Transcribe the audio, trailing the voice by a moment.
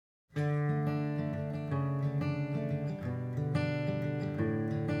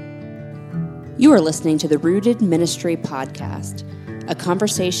You are listening to the Rooted Ministry Podcast, a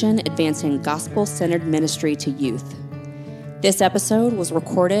conversation advancing gospel-centered ministry to youth. This episode was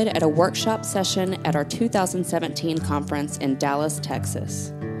recorded at a workshop session at our 2017 conference in Dallas,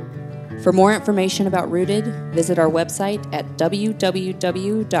 Texas. For more information about Rooted, visit our website at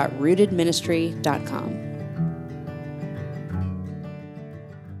www.rootedministry.com.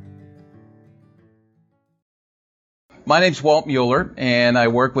 My name's Walt Mueller, and I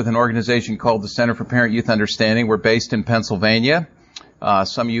work with an organization called the Center for Parent Youth Understanding. We're based in Pennsylvania.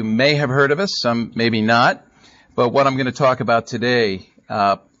 Some of you may have heard of us, some maybe not. But what I'm going to talk about today,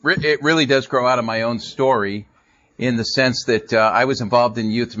 it really does grow out of my own story in the sense that I was involved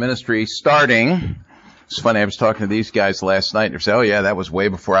in youth ministry starting. It's funny, I was talking to these guys last night, and they said, oh yeah, that was way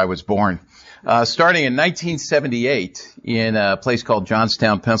before I was born. Starting in 1978 in a place called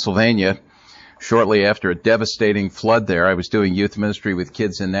Johnstown, Pennsylvania. Shortly after a devastating flood there, I was doing youth ministry with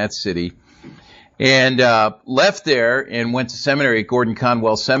kids in that city. And left there and went to seminary at Gordon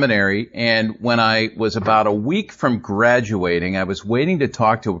Conwell Seminary. And when I was about a week from graduating, I was waiting to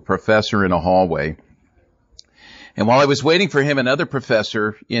talk to a professor in a hallway. And while I was waiting for him, another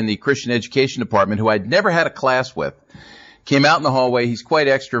professor in the Christian education department, who I'd never had a class with, came out in the hallway. He's quite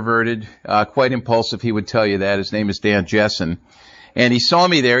extroverted, quite impulsive. He would tell you that. His name is Dan Jessen. And he saw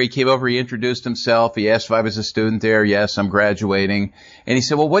me there. He came over. He introduced himself. He asked if I was a student there. Yes, I'm graduating. And he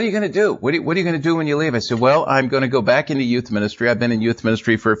said, well, what are you going to do? What are you going to do when you leave? I said, well, I'm going to go back into youth ministry. I've been in youth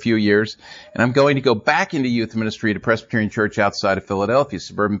ministry for a few years. And I'm going to go back into youth ministry at a Presbyterian church outside of Philadelphia,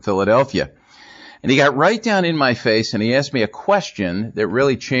 suburban Philadelphia. And he got right down in my face and he asked me a question that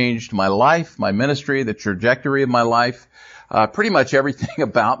really changed my life, my ministry, the trajectory of my life, pretty much everything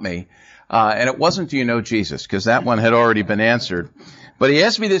about me. And it wasn't, do you know Jesus? Because that one had already been answered. But he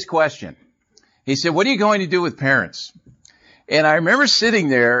asked me this question. He said, what are you going to do with parents? And I remember sitting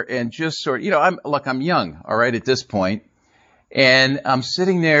there and just sort of, I'm young, all right, at this point. And I'm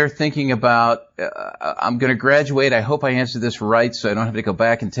sitting there thinking about, I'm going to graduate. I hope I answer this right so I don't have to go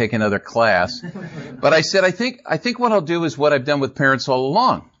back and take another class. But I said, I think what I'll do is what I've done with parents all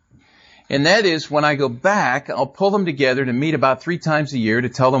along. And that is, when I go back, I'll pull them together to meet about 3 times a year to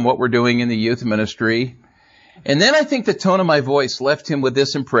tell them what we're doing in the youth ministry. And then I think the tone of my voice left him with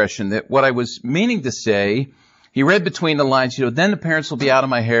this impression that what I was meaning to say, he read between the lines, then the parents will be out of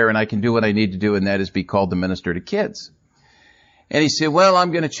my hair and I can do what I need to do, and that is be called to minister to kids. And he said, well,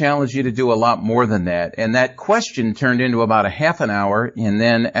 I'm going to challenge you to do a lot more than that. And that question turned into about a half an hour and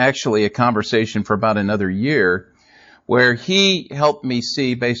then actually a conversation for about another year, where he helped me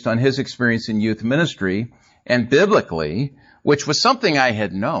see, based on his experience in youth ministry and biblically, which was something I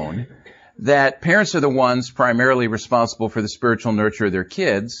had known, that parents are the ones primarily responsible for the spiritual nurture of their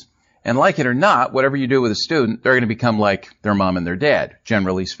kids. And like it or not, whatever you do with a student, they're going to become like their mom and their dad,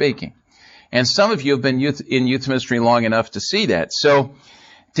 generally speaking. And some of you have been in youth ministry long enough to see that. So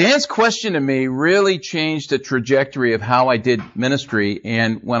Dan's question to me really changed the trajectory of how I did ministry.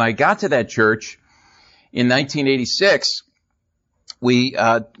 And when I got to that church, in 1986, we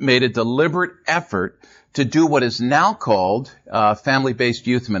made a deliberate effort to do what is now called family-based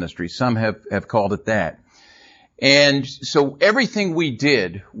youth ministry. Some have called it that. And so everything we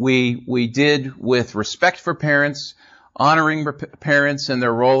did, we did with respect for parents, honoring parents and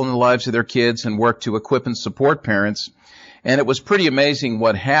their role in the lives of their kids, and work to equip and support parents. And it was pretty amazing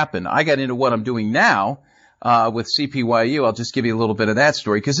what happened. I got into what I'm doing now with CPYU. I'll just give you a little bit of that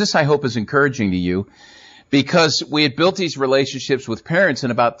story, because this, I hope, is encouraging to you. Because we had built these relationships with parents,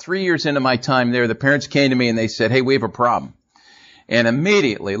 and about 3 years into my time there, the parents came to me and they said, hey, we have a problem. And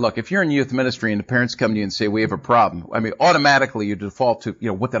immediately, look, if you're in youth ministry and the parents come to you and say, we have a problem, I mean, automatically you default to,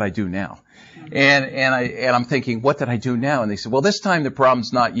 what did I do now? And I'm thinking, what did I do now? And they said, well, this time the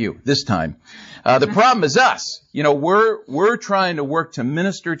problem's not you. This time. The problem is us. We're trying to work to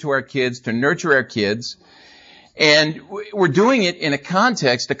minister to our kids, to nurture our kids. And we're doing it in a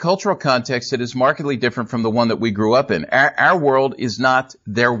cultural context that is markedly different from the one that we grew up in. Our world is not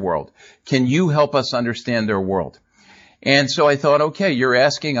their world. Can you help us understand their world? And so I thought, okay, you're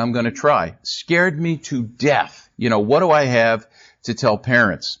asking, I'm going to try. Scared me to death. What do I have to tell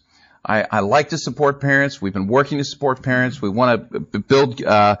parents? I like to support parents. We've been working to support parents. We want to build,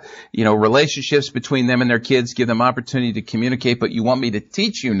 relationships between them and their kids, give them opportunity to communicate, but you want me to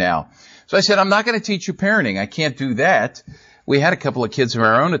teach you now. So I said, I'm not going to teach you parenting. I can't do that. We had a couple of kids of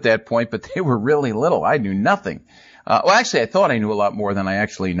our own at that point, but they were really little. I knew nothing. Actually, I thought I knew a lot more than I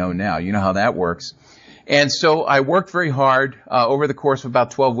actually know now. You know how that works. And so I worked very hard over the course of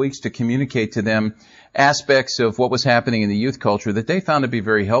about 12 weeks to communicate to them aspects of what was happening in the youth culture that they found to be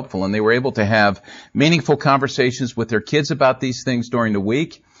very helpful. And they were able to have meaningful conversations with their kids about these things during the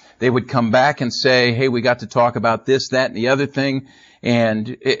week. they would come back and say, hey, we got to talk about this, that, and the other thing.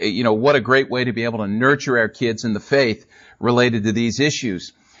 And, what a great way to be able to nurture our kids in the faith related to these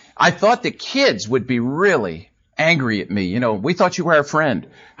issues. I thought the kids would be really angry at me. We thought you were our friend.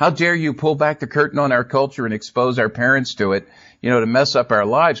 How dare you pull back the curtain on our culture and expose our parents to it, to mess up our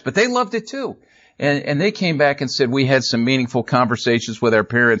lives. But they loved it too. And they came back and said we had some meaningful conversations with our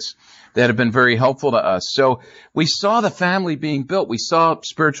parents that have been very helpful to us. So we saw the family being built. We saw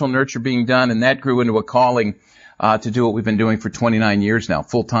spiritual nurture being done, and that grew into a calling to do what we've been doing for 29 years now,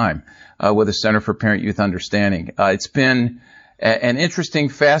 full time, with the Center for Parent Youth Understanding. It's been an interesting,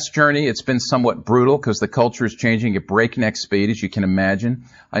 fast journey. It's been somewhat brutal because the culture is changing at breakneck speed, as you can imagine.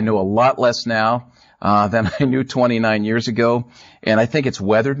 I know a lot less now than I knew 29 years ago, and I think it's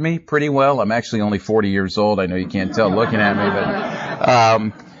weathered me pretty well. I'm actually only 40 years old. I know you can't tell looking at me,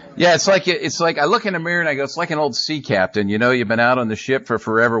 but yeah, it's like I look in the mirror and I go, it's like an old sea captain. You've been out on the ship for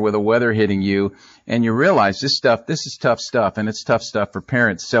forever with the weather hitting you, and you realize this is tough stuff, and it's tough stuff for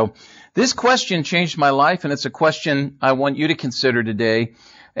parents. So this question changed my life, and it's a question I want you to consider today.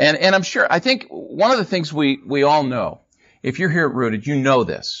 And I think one of the things we all know, if you're here at Rooted, you know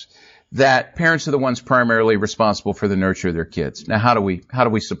this, that parents are the ones primarily responsible for the nurture of their kids. Now, how do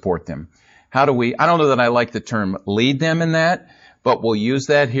we support them? I don't know that I like the term lead them in that, but we'll use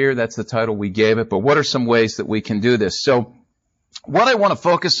that here. That's the title we gave it. But what are some ways that we can do this? So what I want to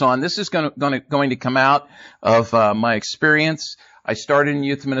focus on, this is going to come out of my experience. I started in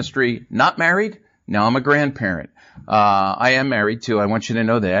youth ministry, not married. Now I'm a grandparent. I am married too. I want you to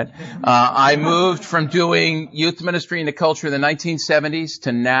know that. I moved from doing youth ministry in the culture in the 1970s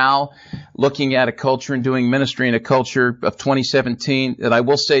to now looking at a culture and doing ministry in a culture of 2017. And I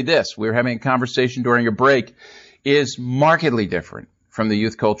will say this, we were having a conversation during a break, is markedly different from the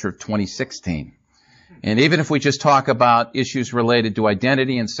youth culture of 2016. And even if we just talk about issues related to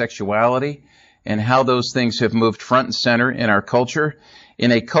identity and sexuality and how those things have moved front and center in our culture,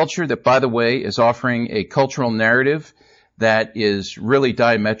 in a culture that, by the way, is offering a cultural narrative that is really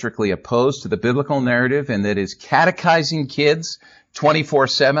diametrically opposed to the biblical narrative and that is catechizing kids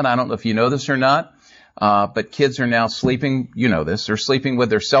 24/7. I don't know if you know this or not, but kids are now sleeping, they're sleeping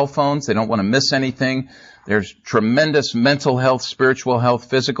with their cell phones. They don't want to miss anything. There's tremendous mental health, spiritual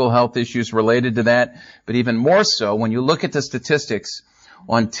health, physical health issues related to that. But even more so, when you look at the statistics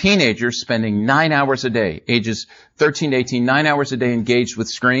on teenagers spending 9 hours a day, ages 13 to 18, 9 hours a day engaged with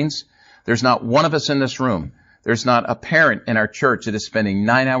screens, there's not one of us in this room. There's not a parent in our church that is spending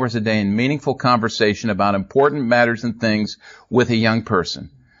 9 hours a day in meaningful conversation about important matters and things with a young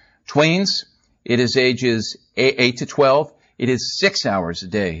person. Tweens, it is ages 8 to 12. It is 6 hours a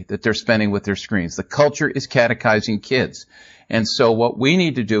day that they're spending with their screens. The culture is catechizing kids. And so what we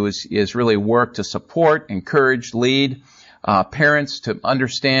need to do is really work to support, encourage, lead parents to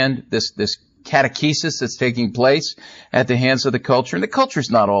understand this catechesis that's taking place at the hands of the culture. And the culture's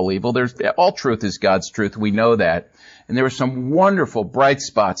not all evil. All truth is God's truth. We know that. And there are some wonderful bright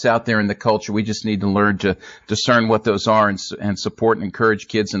spots out there in the culture. We just need to learn to discern what those are and support and encourage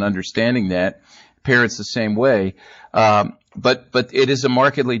kids in understanding that. Parents the same way. But it is a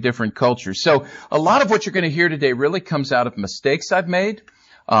markedly different culture. So a lot of what you're going to hear today really comes out of mistakes I've made,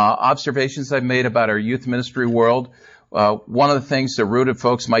 observations I've made about our youth ministry world. One of the things the Rooted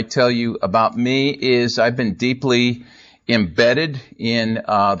folks might tell you about me is I've been deeply embedded in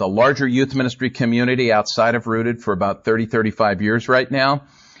the larger youth ministry community outside of Rooted for about 35 years right now,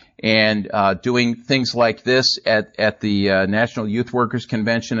 and doing things like this at the National Youth Workers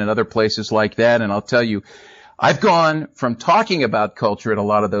Convention and other places like that. And I'll tell you, I've gone from talking about culture at a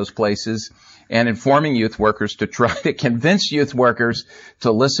lot of those places and informing youth workers to try to convince youth workers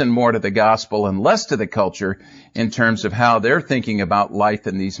to listen more to the gospel and less to the culture in terms of how they're thinking about life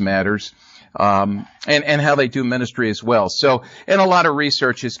in these matters, and how they do ministry as well. So, and a lot of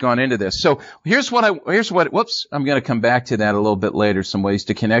research has gone into this. So I'm going to come back to that a little bit later, some ways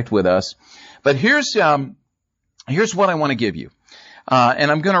to connect with us. But here's what I want to give you.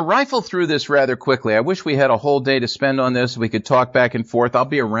 And I'm going to rifle through this rather quickly. I wish we had a whole day to spend on this. We could talk back and forth. I'll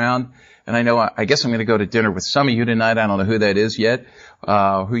be around. And I guess I'm going to go to dinner with some of you tonight. I don't know who that is yet,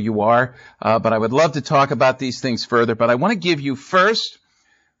 who you are. But I would love to talk about these things further. But I want to give you first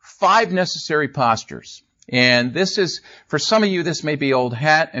 5 necessary postures. And this is, for some of you, this may be old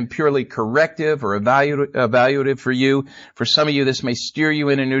hat and purely corrective or evaluative for you. For some of you, this may steer you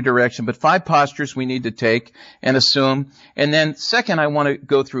in a new direction. But 5 postures we need to take and assume. And then second, I want to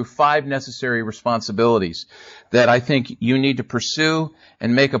go through 5 necessary responsibilities that I think you need to pursue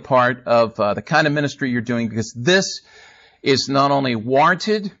and make a part of the kind of ministry you're doing, because this is not only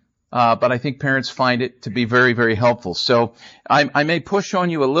warranted, but I think parents find it to be very, very helpful. So I may push on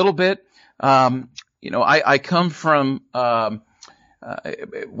you a little bit. I come from, while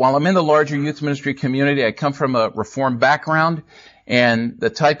I'm in the larger youth ministry community, I come from a Reformed background, and the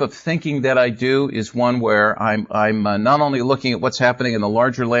type of thinking that I do is one where I'm not only looking at what's happening in the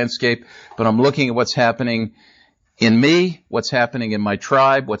larger landscape, but I'm looking at what's happening in me, what's happening in my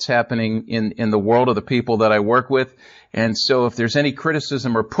tribe, what's happening in the world of the people that I work with. And so if there's any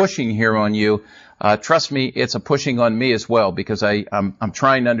criticism or pushing here on you, trust me, it's a pushing on me as well, because I'm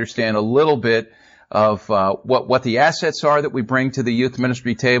trying to understand a little bit of what the assets are that we bring to the youth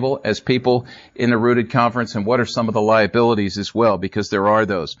ministry table as people in the Rooted Conference, and what are some of the liabilities as well, because there are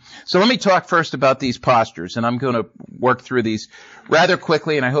those. So let me talk first about these postures, and I'm going to work through these rather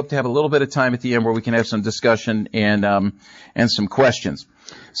quickly, and I hope to have a little bit of time at the end where we can have some discussion and some questions.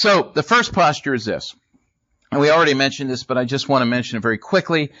 So the first posture is this. And we already mentioned this, but I just want to mention it very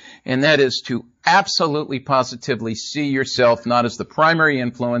quickly, and that is to absolutely positively see yourself not as the primary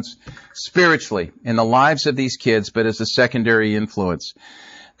influence spiritually in the lives of these kids, but as a secondary influence.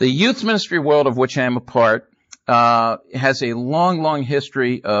 The youth ministry world of which I am a part has a long, long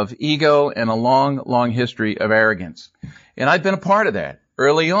history of ego and a long, long history of arrogance. And I've been a part of that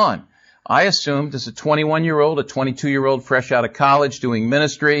early on. I assumed as a 21-year-old, a 22-year-old fresh out of college doing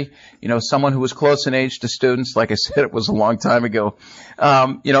ministry, someone who was close in age to students, like I said, it was a long time ago.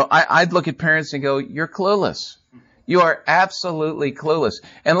 I'd look at parents and go, you're clueless. You are absolutely clueless.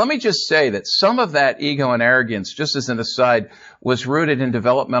 And let me just say that some of that ego and arrogance, just as an aside, was rooted in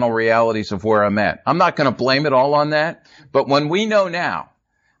developmental realities of where I'm at. I'm not going to blame it all on that, but when we know now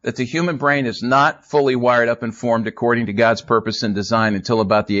that the human brain is not fully wired up and formed according to God's purpose and design until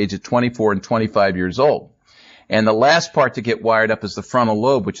about the age of 24 and 25 years old. And the last part to get wired up is the frontal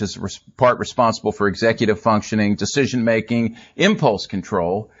lobe, which is part responsible for executive functioning, decision-making, impulse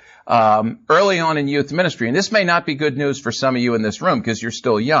control, early on in youth ministry. And this may not be good news for some of you in this room because you're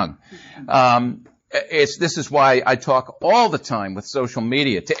still young. This is why I talk all the time with social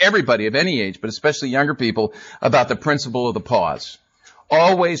media to everybody of any age, but especially younger people, about the principle of the pause.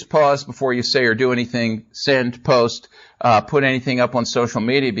 Always pause before you say or do anything, send, post, put anything up on social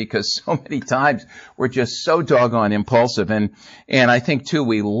media, because so many times we're just so doggone impulsive. And I think too,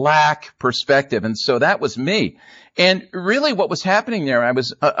 we lack perspective. And so that was me. And really what was happening there, I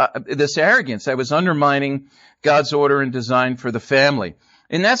was, this arrogance, I was undermining God's order and design for the family.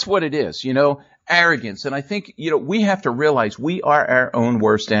 And that's what it is, arrogance. And I think, we have to realize we are our own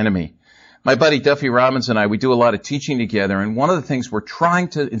worst enemy. My buddy Duffy Robbins and I, we do a lot of teaching together, and one of the things we're trying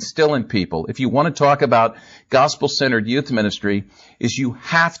to instill in people, if you want to talk about gospel-centered youth ministry, is you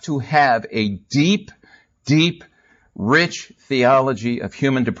have to have a deep, deep, rich theology of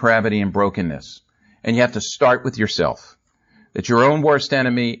human depravity and brokenness. And you have to start with yourself. That your own worst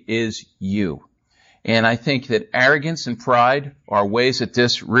enemy is you. And I think that arrogance and pride are ways that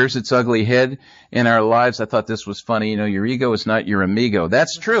this rears its ugly head in our lives. I thought this was funny. Your ego is not your amigo.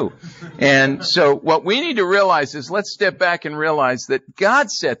 That's true. And so what we need to realize is, let's step back and realize that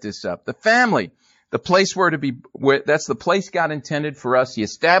God set this up. The family, the place that's the place God intended for us. He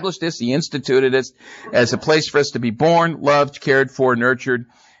established this. He instituted it as a place for us to be born, loved, cared for, nurtured,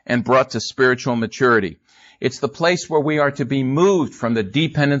 and brought to spiritual maturity. It's the place where we are to be moved from the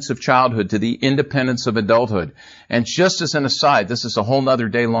dependence of childhood to the independence of adulthood. And just as an aside, this is a whole nother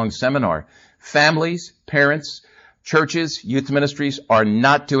day-long seminar. Families, parents, churches, youth ministries are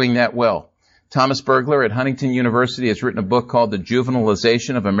not doing that well. Thomas Bergler at Huntington University has written a book called The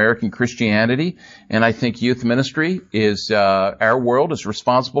Juvenilization of American Christianity. And I think youth ministry is, our world is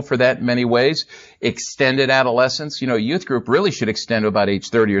responsible for that in many ways. Extended adolescence. Youth group really should extend to about age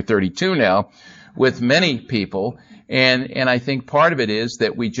 30 or 32 now, with many people, and I think part of it is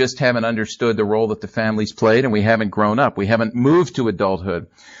that we just haven't understood the role that the families played, and we haven't grown up. We haven't moved to adulthood.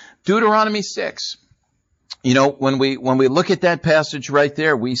 Deuteronomy 6. When we look at that passage right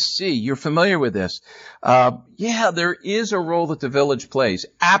there, we see, you're familiar with this. There is a role that the village plays.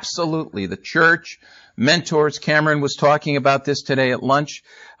 Absolutely. The church, mentors, Cameron was talking about this today at lunch,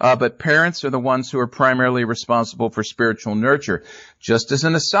 but parents are the ones who are primarily responsible for spiritual nurture. Just as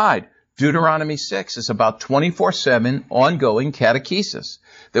an aside, Deuteronomy 6 is about 24/7 ongoing catechesis,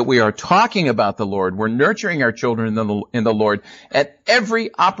 that we are talking about the Lord. We're nurturing our children in the Lord at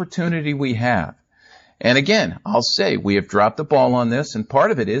every opportunity we have. And again, I'll say we have dropped the ball on this, and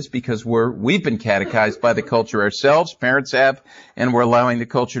part of it is because we've been catechized by the culture ourselves, parents have, and we're allowing the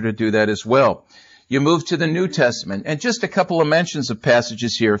culture to do that as well. You move to the New Testament, and just a couple of mentions of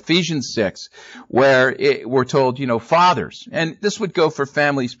passages here. Ephesians 6, where we're told, fathers, and this would go for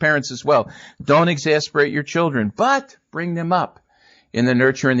families, parents as well, don't exasperate your children, but bring them up in the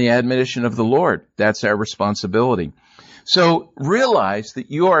nurture and the admonition of the Lord. That's our responsibility. So realize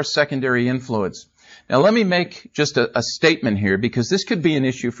that you are a secondary influence. Now let me make just a statement here, because this could be an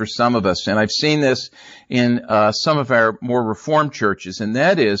issue for some of us, and I've seen this in some of our more Reformed churches, and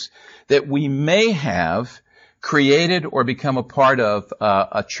that is that we may have created or become a part of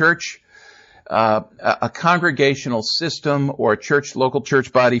a church, a congregational system or a local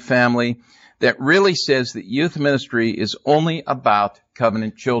church body family that really says that youth ministry is only about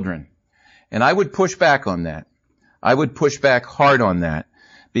covenant children. And I would push back on that. I would push back hard on that,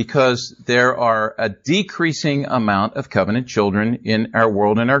 because there are a decreasing amount of covenant children in our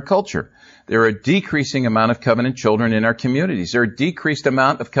world and our culture. There are a decreasing amount of covenant children in our communities. There are a decreased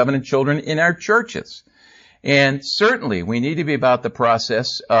amount of covenant children in our churches. And certainly we need to be about the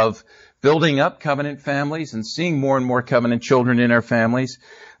process of building up covenant families and seeing more and more covenant children in our families.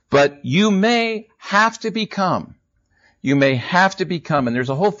 But you may have to become, and there's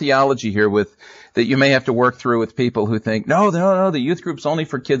a whole theology here that you may have to work through with people who think, no, the youth group's only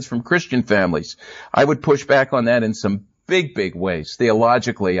for kids from Christian families. I would push back on that in some big ways.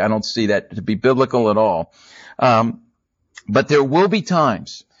 Theologically, I don't see that to be biblical at all. But there will be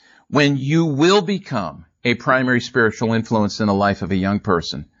times when you will become a primary spiritual influence in the life of a young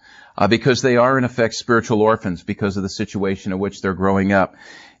person, because they are in effect spiritual orphans because of the situation in which they're growing up.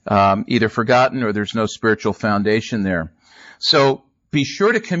 Either forgotten or there's no spiritual foundation there. So be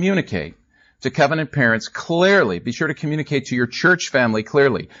sure to communicate to covenant parents clearly. Be sure to communicate to your church family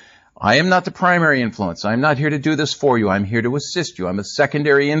clearly. I am not the primary influence. I'm not here to do this for you. I'm here to assist you. I'm a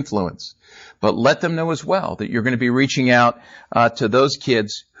secondary influence. But let them know as well that you're going to be reaching out to those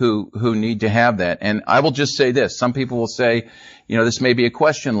kids who need to have that. And I will just say this. Some people will say, this may be a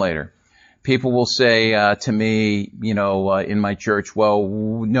question later. People will say to me, in my church, well,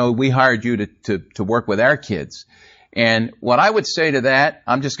 no, we hired you to work with our kids. And what I would say to that,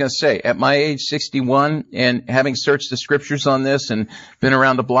 I'm just going to say, at my age, 61, and having searched the scriptures on this and been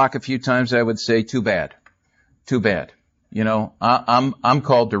around the block a few times, I would say, too bad. Too bad. I'm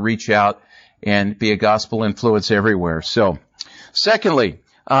called to reach out and be a gospel influence everywhere. So, secondly,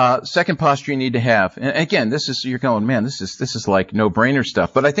 second posture you need to have, and again, you're going, man, this is like no-brainer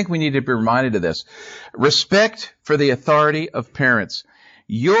stuff, but I think we need to be reminded of this. Respect for the authority of parents.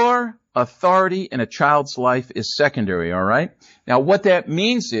 Your authority in a child's life is secondary, all right? Now, what that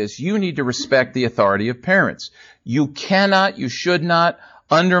means is you need to respect the authority of parents. You should not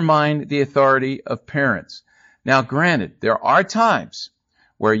undermine the authority of parents. Now, granted, there are times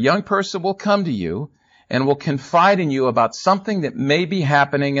where a young person will come to you and will confide in you about something that may be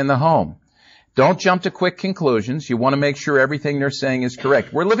happening in the home. Don't jump to quick conclusions. You want to make sure everything they're saying is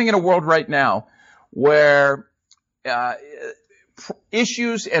correct. We're living in a world right now where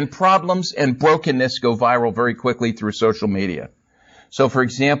issues and problems and brokenness go viral very quickly through social media. So, for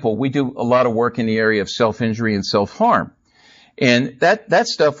example, we do a lot of work in the area of self-injury and self-harm. And that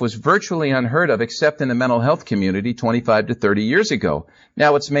stuff was virtually unheard of except in the mental health community 25 to 30 years ago.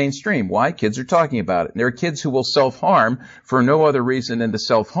 Now it's mainstream. Why? Kids are talking about it. And there are kids who will self-harm for no other reason than to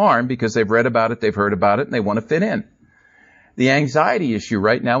self-harm because they've read about it, they've heard about it, and they want to fit in. The anxiety issue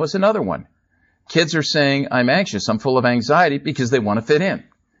right now is another one. Kids are saying, I'm anxious, I'm full of anxiety because they want to fit in.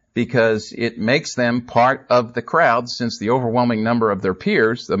 Because it makes them part of the crowd since the overwhelming number of their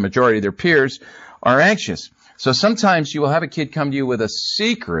peers, the majority of their peers, are anxious. So sometimes you will have a kid come to you with a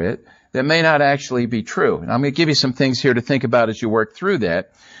secret that may not actually be true. And I'm going to give you some things here to think about as you work through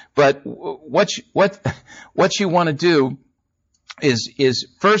that. But what you want to do is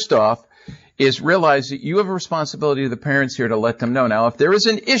first off, is realize that you have a responsibility to the parents here to let them know. Now, if there is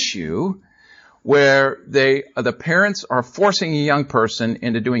an issue where the parents are forcing a young person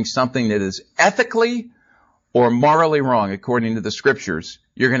into doing something that is ethically or morally wrong according to the scriptures,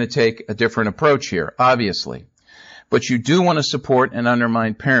 you're going to take a different approach here, obviously. But you do want to support and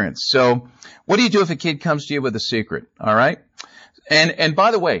undermine parents. So what do you do if a kid comes to you with a secret? All right? And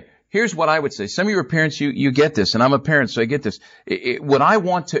by the way, here's what I would say. Some of your parents, you get this, and I'm a parent, so I get this.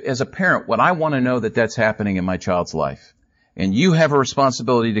 As a parent, what I want to know that that's happening in my child's life. And you have a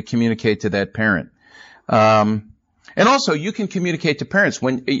responsibility to communicate to that parent. And also, you can communicate to parents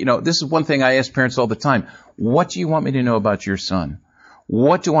when, this is one thing I ask parents all the time. What do you want me to know about your son?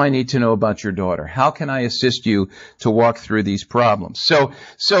 What do I need to know about your daughter? How can I assist you to walk through these problems? So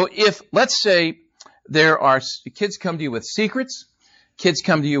if, let's say, kids come to you with secrets, kids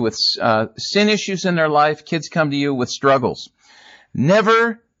come to you with sin issues in their life, kids come to you with struggles,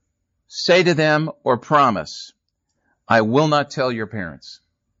 never say to them or promise, I will not tell your parents.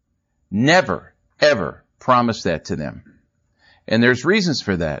 Never, ever promise that to them. And there's reasons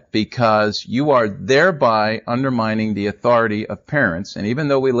for that, because you are thereby undermining the authority of parents. And even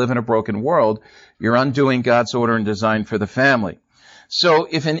though we live in a broken world, you're undoing God's order and design for the family. So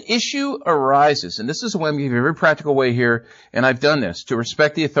if an issue arises, and this is I'm going to give you a very practical way here, and I've done this, to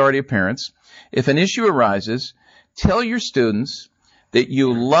respect the authority of parents. If an issue arises, tell your students that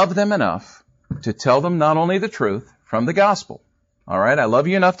you love them enough to tell them not only the truth from the gospel. All right? I love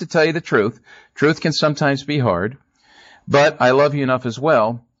you enough to tell you the truth. Truth can sometimes be hard. But I love you enough as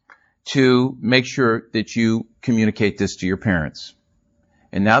well to make sure that you communicate this to your parents.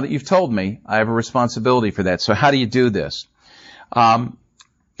 And now that you've told me, I have a responsibility for that. So how do you do this? In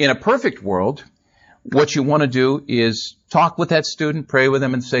a perfect world, what you want to do is talk with that student, pray with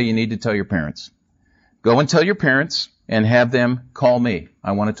them, and say you need to tell your parents. Go and tell your parents and have them call me.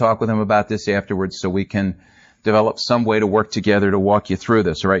 I want to talk with them about this afterwards so we can develop some way to work together to walk you through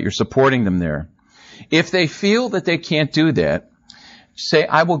this. All right, you're supporting them there. If they feel that they can't do that, say,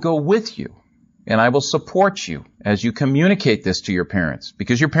 I will go with you and I will support you as you communicate this to your parents,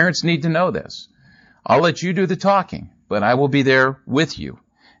 because your parents need to know this. I'll let you do the talking, but I will be there with you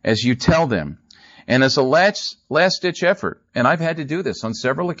as you tell them. And as a last-ditch effort, and I've had to do this on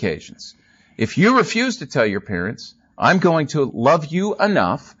several occasions, if you refuse to tell your parents, I'm going to love you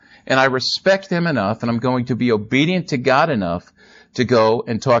enough and I respect them enough, and I'm going to be obedient to God enough to go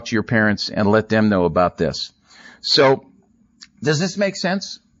and talk to your parents and let them know about this. So, does this make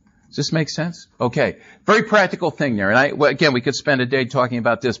sense? Does this make sense? Okay. Very practical thing there. And again, we could spend a day talking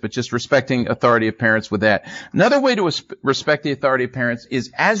about this, but just respecting authority of parents with that. Another way to respect the authority of parents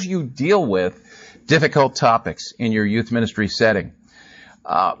is as you deal with difficult topics in your youth ministry setting.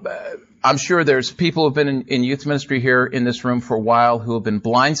 I'm sure there's people who've been in youth ministry here in this room for a while who have been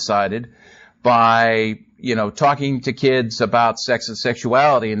blindsided by, talking to kids about sex and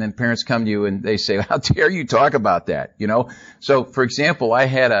sexuality, and then parents come to you and they say, how dare you talk about that, So, for example,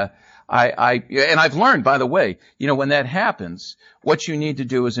 and I've learned, by the way, when that happens, what you need to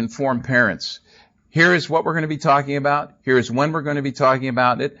do is inform parents. Here is what we're going to be talking about. Here is when we're going to be talking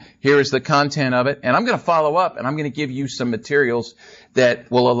about it. Here is the content of it. And I'm going to follow up, and I'm going to give you some materials that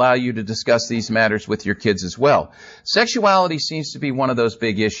will allow you to discuss these matters with your kids as well. Sexuality seems to be one of those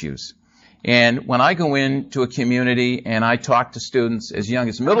big issues. And when I go into a community and I talk to students as young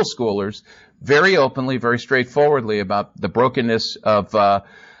as middle schoolers, very openly, very straightforwardly about the brokenness of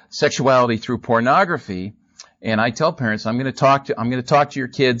sexuality through pornography, and I tell parents, I'm going to talk to your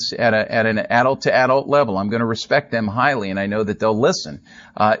kids at an adult to adult level. I'm going to respect them highly, and I know that they'll listen.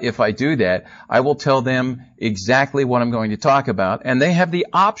 If I do that, I will tell them exactly what I'm going to talk about, and they have the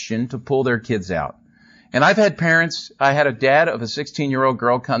option to pull their kids out. And I had a dad of a 16-year-old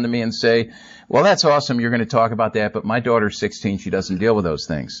girl come to me and say, well, that's awesome, you're going to talk about that, but my daughter's 16, she doesn't deal with those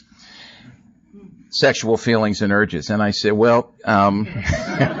things. Sexual feelings and urges. And I said, well,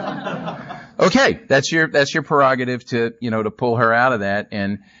 okay, that's your prerogative to pull her out of that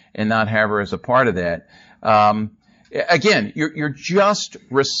and not have her as a part of that. Again, you're just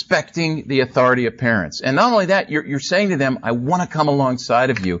respecting the authority of parents. And not only that, you're saying to them, I want to come alongside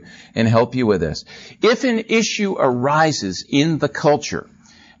of you and help you with this. If an issue arises in the culture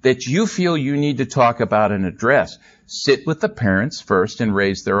that you feel you need to talk about and address, sit with the parents first and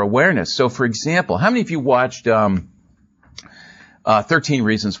raise their awareness. So, for example, how many of you watched 13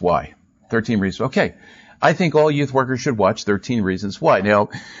 Reasons Why? 13 Reasons. Okay. I think all youth workers should watch 13 Reasons Why. Now,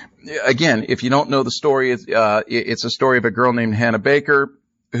 again, if you don't know the story, it's a story of a girl named Hannah Baker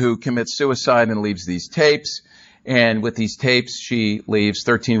who commits suicide and leaves these tapes. And with these tapes, she leaves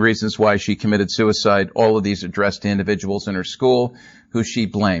 13 reasons why she committed suicide, all of these addressed to individuals in her school who she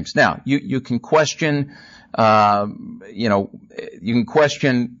blames. Now, you can question, you can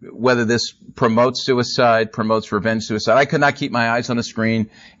question whether this promotes suicide, promotes revenge suicide. I could not keep my eyes on the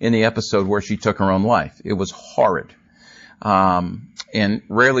screen in the episode where she took her own life. It was horrid. And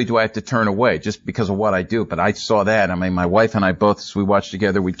rarely do I have to turn away just because of what I do. But I saw that. I mean, my wife and I both, as we watched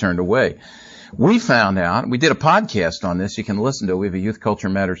together, we turned away. We found out, we did a podcast on this. You can listen to it. We have a Youth Culture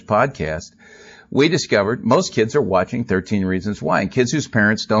Matters podcast. We discovered most kids are watching 13 Reasons Why. And kids whose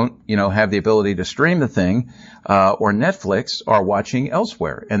parents don't, have the ability to stream the thing, or Netflix are watching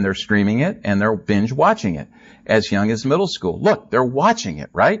elsewhere. And they're streaming it and they're binge watching it as young as middle school. Look, they're watching it,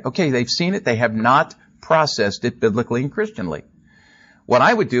 right? Okay, they've seen it. They have not processed it biblically and Christianly. What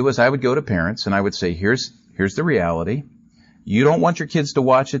I would do is I would go to parents and I would say, here's the reality. You don't want your kids to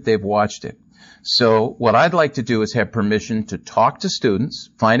watch it. They've watched it. So what I'd like to do is have permission to talk to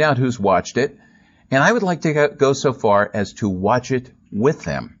students, find out who's watched it, and I would like to go so far as to watch it with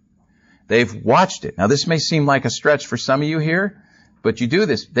them. They've watched it. Now, this may seem like a stretch for some of you here, but you do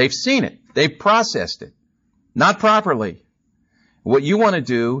this. They've seen it. They've processed it. Not properly. What you want to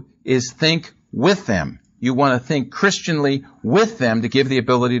do is think with them. You want to think Christianly with them to give the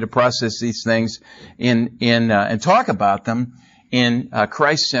ability to process these things and talk about them in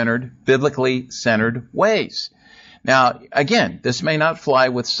Christ-centered, biblically centered ways. Now, again, this may not fly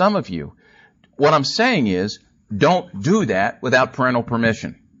with some of you. What I'm saying is, don't do that without parental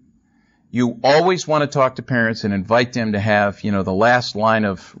permission. You always want to talk to parents and invite them to have, the last line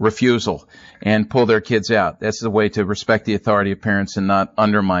of refusal and pull their kids out. That's the way to respect the authority of parents and not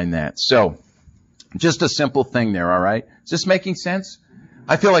undermine that. So, just a simple thing there, all right? Is this making sense?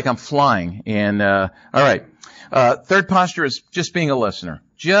 I feel like I'm flying. And, all right. Third posture is just being a listener.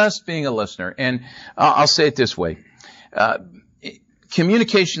 Just being a listener. And I'll say it this way.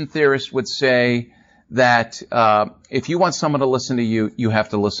 Communication theorists would say that if you want someone to listen to you, you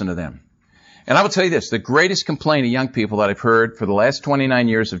have to listen to them. And I will tell you this, the greatest complaint of young people that I've heard for the last 29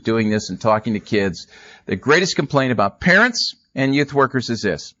 years of doing this and talking to kids, the greatest complaint about parents and youth workers is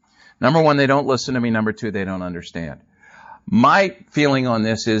this. Number one, they don't listen to me. Number two, they don't understand. My feeling on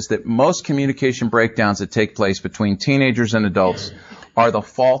this is that most communication breakdowns that take place between teenagers and adults are the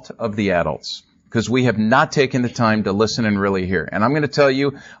fault of the adults, because we have not taken the time to listen and really hear. And I'm going to tell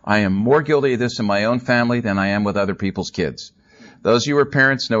you, I am more guilty of this in my own family than I am with other people's kids. Those of you who are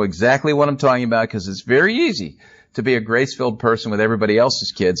parents know exactly what I'm talking about, because it's very easy to be a grace-filled person with everybody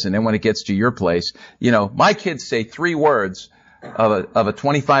else's kids, and then when it gets to your place, my kids say 3 words of a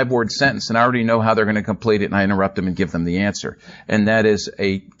 25-word sentence, and I already know how they're going to complete it, and I interrupt them and give them the answer. And that is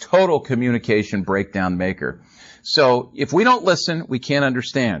a total communication breakdown maker. So if we don't listen, we can't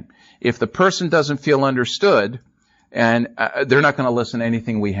understand. If the person doesn't feel understood, and they're not going to listen to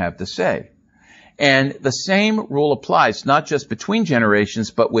anything we have to say. And the same rule applies, not just between generations,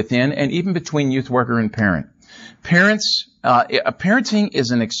 but within and even between youth worker and parent. Parenting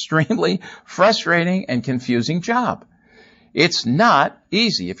is an extremely frustrating and confusing job. It's not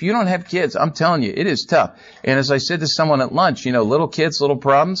easy. If you don't have kids, I'm telling you, it is tough. And as I said to someone at lunch, little kids, little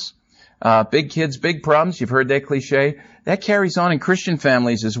problems, big kids, big problems. You've heard that cliche. That carries on in Christian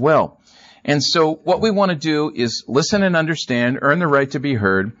families as well. And so what we want to do is listen and understand, earn the right to be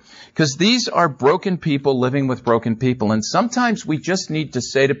heard, because these are broken people living with broken people. And sometimes we just need to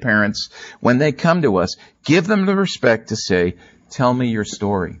say to parents, when they come to us, give them the respect to say, tell me your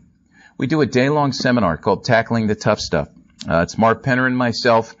story. We do a day-long seminar called Tackling the Tough Stuff. It's Mark Penner and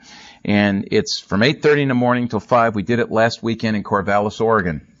myself, and it's from 8:30 in the morning till 5. We did it last weekend in Corvallis,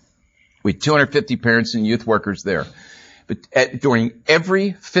 Oregon. We had 250 parents and youth workers there. But during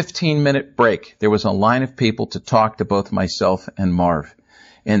every 15-minute break, there was a line of people to talk to both myself and Marv.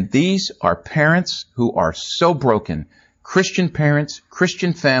 And these are parents who are so broken. Christian parents,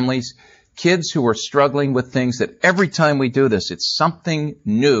 Christian families, kids who are struggling with things that every time we do this, it's something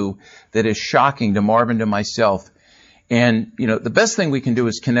new that is shocking to Marv and to myself. And, the best thing we can do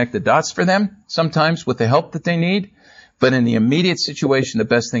is connect the dots for them, sometimes with the help that they need. But in the immediate situation, the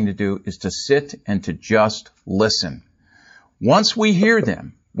best thing to do is to sit and to just listen. Once we hear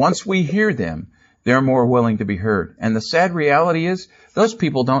them, they're more willing to be heard. And the sad reality is, those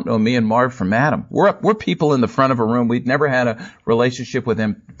people don't know me and Marv from Adam. We're people in the front of a room. We've never had a relationship with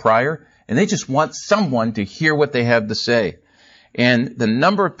them prior, and they just want someone to hear what they have to say. And the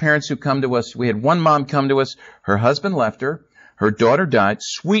number of parents who come to us, we had one mom come to us, her husband left her, her daughter died,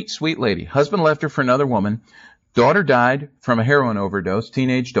 sweet, sweet lady. Husband left her for another woman. Daughter died from a heroin overdose,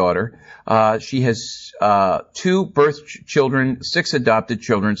 teenage daughter. She has 2 birth children, 6 adopted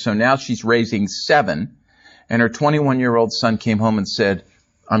children, so now she's raising 7. And her 21-year-old son came home and said,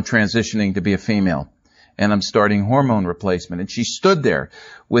 I'm transitioning to be a female, and I'm starting hormone replacement. And she stood there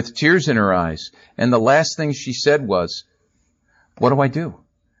with tears in her eyes, and the last thing she said was, what do I do?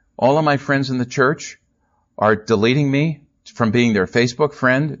 All of my friends in the church are deleting me from being their Facebook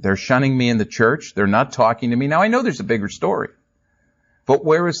friend. They're shunning me in the church. They're not talking to me. Now, I know there's a bigger story, but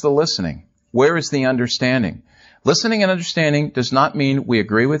where is the listening? Where is the understanding? Listening and understanding does not mean we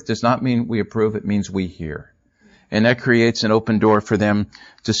agree with, does not mean we approve. It means we hear. And that creates an open door for them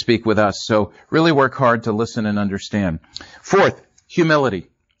to speak with us. So really work hard to listen and understand. Fourth, humility.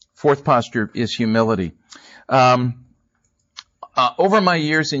 Fourth posture is humility. Over my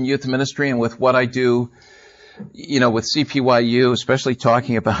years in youth ministry and with what I do, with CPYU, especially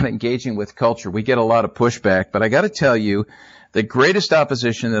talking about engaging with culture, we get a lot of pushback. But I got to tell you, the greatest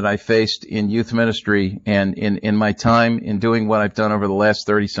opposition that I faced in youth ministry and in my time in doing what I've done over the last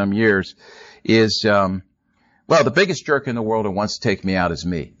 30-some years is, the biggest jerk in the world who wants to take me out is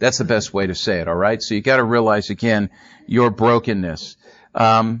me. That's the best way to say it, all right? So you got to realize, again, your brokenness.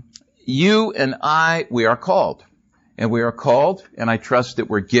 You and I, we are called. And we are called, and I trust that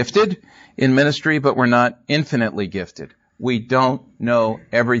we're gifted in ministry, but we're not infinitely gifted. We don't know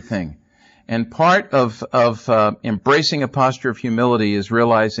everything. And part of embracing a posture of humility is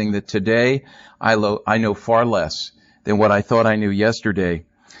realizing that today I know far less than what I thought I knew yesterday.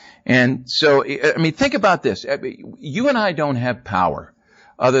 And so, I mean, think about this. You and I don't have power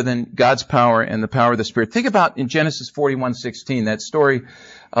other than God's power and the power of the Spirit. Think about in Genesis 41:16, that story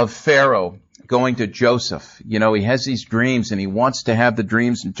of Pharaoh going to Joseph. You know, he has these dreams and he wants to have the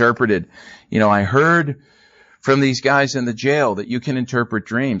dreams interpreted. You know, I heard from these guys in the jail that you can interpret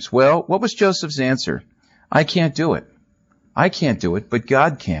dreams. Well, what was Joseph's answer? I can't do it. I can't do it, but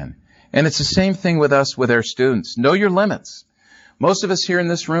God can. And it's the same thing with us, with our students. Know your limits. Most of us here in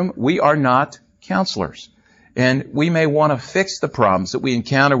this room, we are not counselors. And we may want to fix the problems that we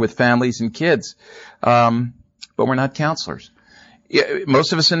encounter with families and kids, but we're not counselors.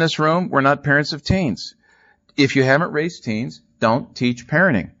 Most of us in this room, we're not parents of teens. If you haven't raised teens, don't teach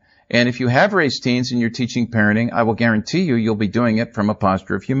parenting. And if you have raised teens and you're teaching parenting, I will guarantee you'll be doing it from a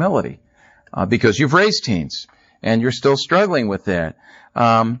posture of humility, because you've raised teens and you're still struggling with that.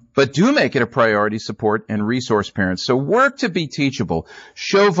 But do make it a priority, support and resource parents. So work to be teachable.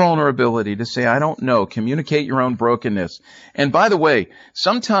 Show vulnerability to say, I don't know. Communicate your own brokenness. And by the way,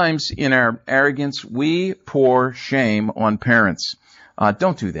 sometimes in our arrogance, we pour shame on parents.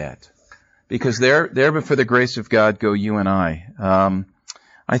 Don't do that, because there, but for the grace of God go you and I.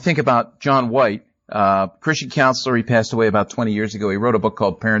 I think about John White, Christian counselor. He passed away about 20 years ago. He wrote a book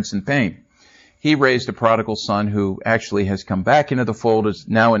called Parents in Pain. He raised a prodigal son who actually has come back into the fold, is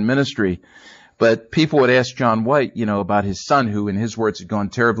now in ministry. But people would ask John White, you know, about his son who, in his words, had gone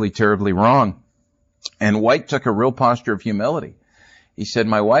terribly, terribly wrong. And White took a real posture of humility. He said,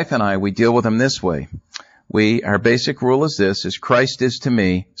 my wife and I, we deal with him this way. Our basic rule is this: as Christ is to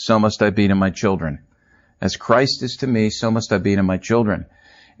me, so must I be to my children. As Christ is to me, so must I be to my children.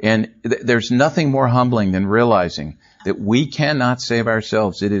 And there's nothing more humbling than realizing that we cannot save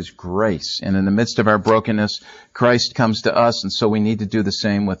ourselves. It is grace. And in the midst of our brokenness, Christ comes to us. And so we need to do the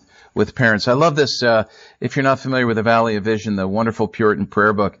same with parents. I love this. If you're not familiar with the Valley of Vision, the wonderful Puritan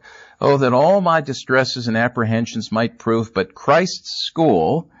prayer book. Oh, that all my distresses and apprehensions might prove but Christ's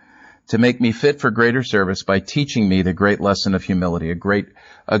school to make me fit for greater service by teaching me the great lesson of humility. A great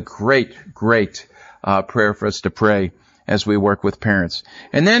prayer for us to pray as we work with parents.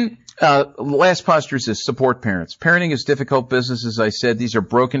 And then, last posture is this: support parents. Parenting is difficult business, as I said. These are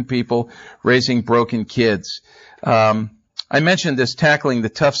broken people raising broken kids. I mentioned this Tackling the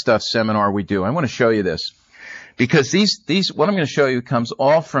Tough Stuff seminar we do. I want to show you this, because what I'm going to show you comes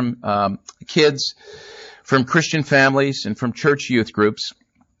all from kids from Christian families and from church youth groups.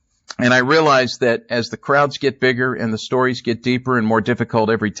 And I realize that as the crowds get bigger and the stories get deeper and more difficult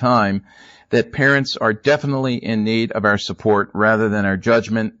every time, that parents are definitely in need of our support rather than our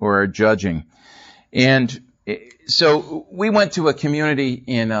judgment or our judging. And so we went to a community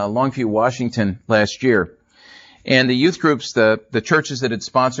in Longview, Washington last year. And the youth groups, the churches that had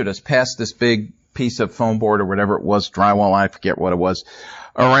sponsored us, passed this big piece of foam board or whatever it was, drywall, I forget what it was,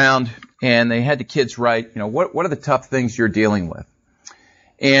 around. And they had the kids write, what are the tough things you're dealing with?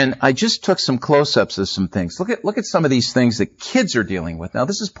 And I just took some close-ups of some things. Look at some of these things that kids are dealing with. Now,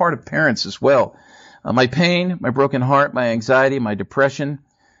 this is part of parents as well. My pain, my broken heart, my anxiety, my depression,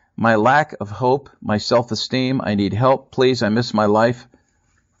 my lack of hope, my self-esteem. I need help. Please, I miss my life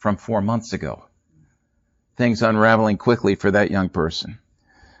from 4 months ago. Things unraveling quickly for that young person.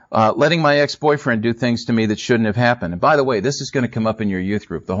 Letting my ex-boyfriend do things to me that shouldn't have happened. And by the way, this is going to come up in your youth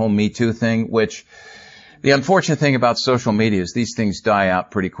group, the whole Me Too thing, which the unfortunate thing about social media is these things die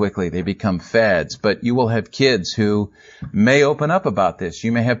out pretty quickly. They become fads. But you will have kids who may open up about this.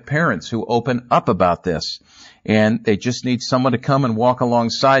 You may have parents who open up about this. And they just need someone to come and walk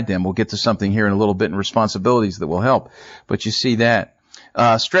alongside them. We'll get to something here in a little bit in responsibilities that will help. But you see that.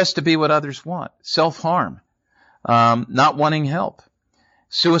 Stress to be what others want. Self-harm. Not wanting help.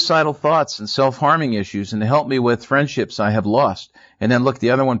 Suicidal thoughts and self-harming issues, and to help me with friendships I have lost. And then look,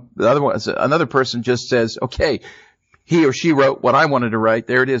 another person just says, okay, he or she wrote what I wanted to write.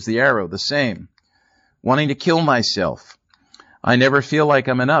 There it is, the arrow, the same. Wanting to kill myself. I never feel like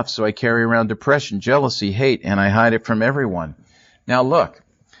I'm enough, so I carry around depression, jealousy, hate, and I hide it from everyone. Now look,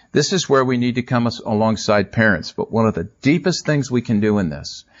 this is where we need to come alongside parents, but one of the deepest things we can do in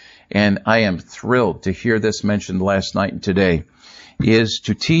this, and I am thrilled to hear this mentioned last night and today, is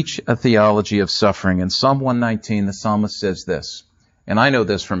to teach a theology of suffering. In Psalm 119, the psalmist says this, and I know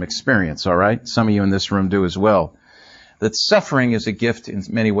this from experience, all right? Some of you in this room do as well, that suffering is a gift in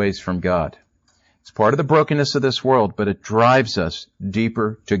many ways from God. It's part of the brokenness of this world, but it drives us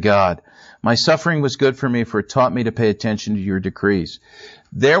deeper to God. My suffering was good for me, for it taught me to pay attention to your decrees.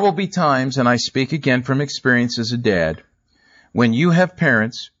 There will be times, and I speak again from experience as a dad, When you have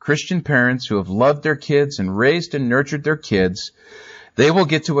parents, Christian parents, who have loved their kids and raised and nurtured their kids, they will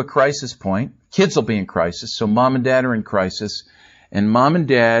get to a crisis point. Kids will be in crisis, so mom and dad are in crisis. And mom and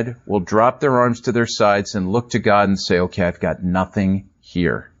dad will drop their arms to their sides and look to God and say, okay, I've got nothing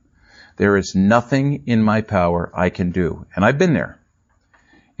here. There is nothing in my power I can do. And I've been there.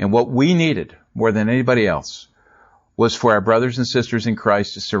 And what we needed more than anybody else was for our brothers and sisters in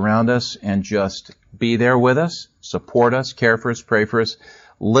Christ to surround us and just be there with us, support us, care for us, pray for us,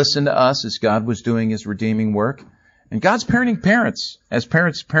 listen to us as God was doing His redeeming work. And God's parenting parents as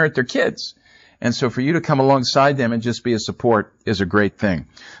parents parent their kids. And so for you to come alongside them and just be a support is a great thing.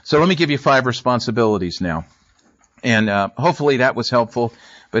 So let me give you 5 responsibilities now. And hopefully that was helpful.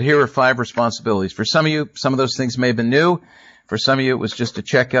 But here are 5 responsibilities. For some of you, some of those things may have been new. For some of you, it was just a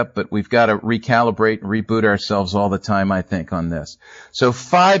checkup, but we've got to recalibrate and reboot ourselves all the time, I think, on this. So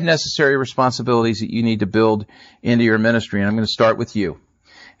 5 necessary responsibilities that you need to build into your ministry. And I'm going to start with you.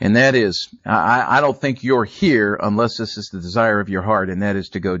 And that is, I don't think you're here unless this is the desire of your heart, and that is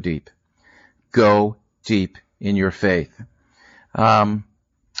to go deep. Go deep in your faith. I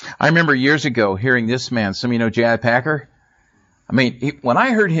remember years ago hearing this man. Some of you know J.I. Packer? I mean, when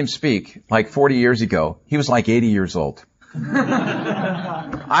I heard him speak like 40 years ago, he was like 80 years old.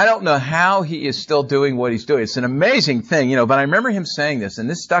 I don't know how he is still doing what he's doing. It's an amazing thing, but I remember him saying this, and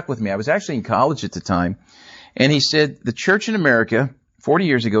this stuck with me. I was actually in college at the time, and he said, the church in America 40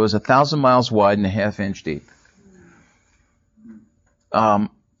 years ago was 1,000 miles wide and a half inch deep.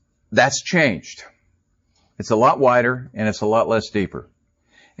 That's changed. It's a lot wider, and it's a lot less deeper.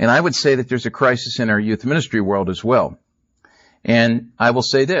 And I would say that there's a crisis in our youth ministry world as well. And I will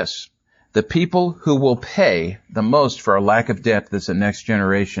say this. The people who will pay the most for our lack of depth is the next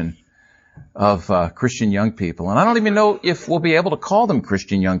generation of Christian young people. And I don't even know if we'll be able to call them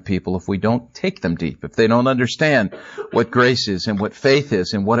Christian young people if we don't take them deep, if they don't understand what grace is and what faith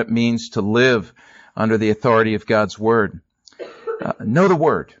is and what it means to live under the authority of God's Word. Know the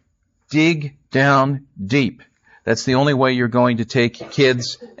Word. Dig down deep. That's the only way you're going to take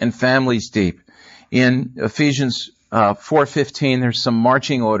kids and families deep. In Ephesians 4:15, there's some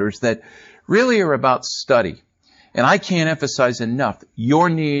marching orders that really are about study. And I can't emphasize enough your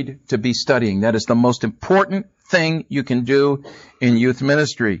need to be studying. That is the most important thing you can do in youth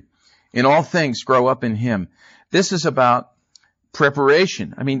ministry. In all things, grow up in Him. This is about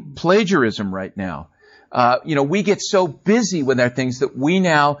preparation. I mean, plagiarism right now. We get so busy with our things that we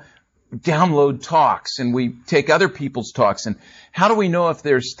now download talks and we take other people's talks. And how do we know if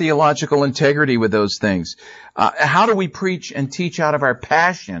there's theological integrity with those things? How do we preach and teach out of our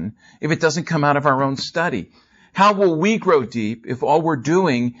passion if it doesn't come out of our own study? How will we grow deep if all we're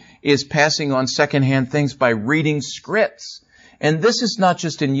doing is passing on secondhand things by reading scripts? And this is not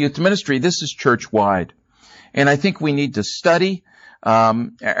just in youth ministry. This is church-wide. And I think we need to study.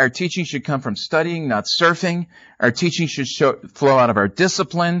 Our teaching should come from studying, not surfing. Our teaching should flow out of our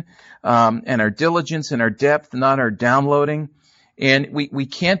discipline, and our diligence and our depth, not our downloading. And we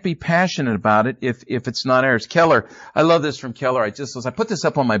can't be passionate about it if it's not ours. Keller, I love this from Keller. I put this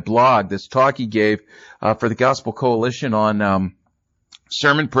up on my blog, this talk he gave, for the Gospel Coalition on,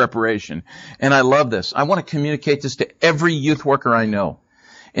 sermon preparation. And I love this. I want to communicate this to every youth worker I know.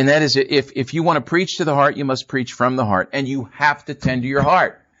 And that is, if you want to preach to the heart, you must preach from the heart. And you have to tend to your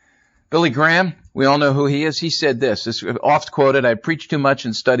heart. Billy Graham, we all know who he is. He said this is oft quoted, I preach too much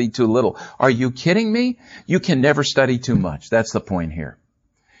and study too little. Are you kidding me? You can never study too much. That's the point here.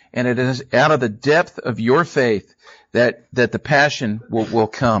 And it is out of the depth of your faith that the passion will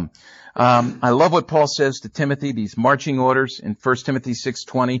come. I love what Paul says to Timothy, these marching orders in 1 Timothy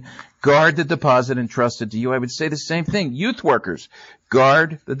 6:20. Guard the deposit entrusted to you. I would say the same thing. Youth workers,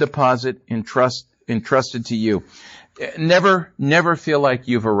 guard the deposit entrusted to you. Never feel like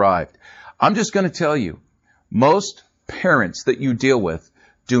you've arrived. I'm just going to tell you, most parents that you deal with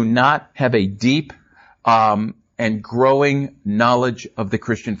do not have a deep and growing knowledge of the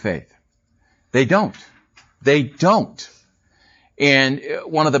Christian faith. They don't. They don't. And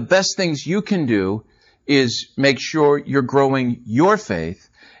one of the best things you can do is make sure you're growing your faith.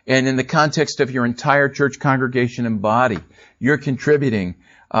 And in the context of your entire church congregation and body, you're contributing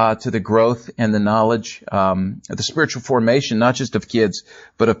to the growth and the knowledge, the spiritual formation, not just of kids,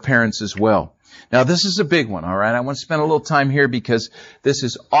 but of parents as well. Now, this is a big one, all right? I want to spend a little time here because this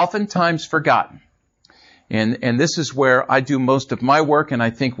is oftentimes forgotten. And this is where I do most of my work, and I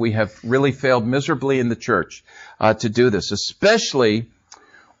think we have really failed miserably in the church to do this, especially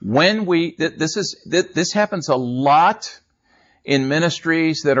when this happens a lot in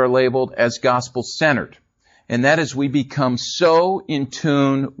ministries that are labeled as gospel-centered. And that is we become so in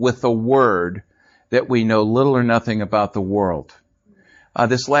tune with the Word that we know little or nothing about the world.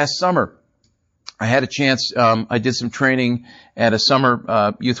 This last summer, I had a chance, I did some training at a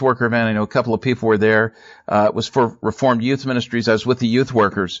summer youth worker event. I know a couple of people were there. It was for Reformed Youth Ministries. I was with the youth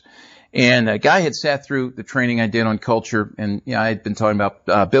workers. And a guy had sat through the training I did on culture, and I had been talking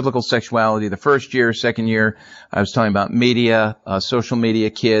about biblical sexuality the first year. Second year, I was talking about media, social media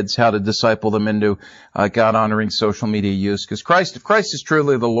kids, how to disciple them into God-honoring social media use. Because if Christ is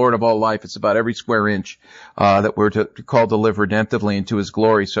truly the Lord of all life, it's about every square inch that we're called to live redemptively into His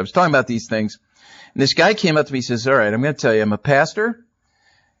glory. So I was talking about these things, and this guy came up to me and says, all right, I'm going to tell you, I'm a pastor,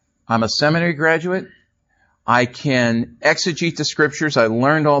 I'm a seminary graduate, I can exegete the scriptures. I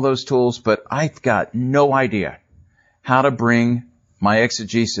learned all those tools, but I've got no idea how to bring my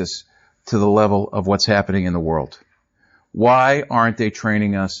exegesis to the level of what's happening in the world. Why aren't they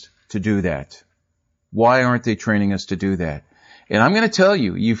training us to do that? Why aren't they training us to do that? And I'm going to tell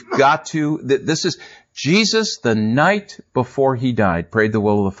you, you've got to, this is Jesus the night before He died, prayed the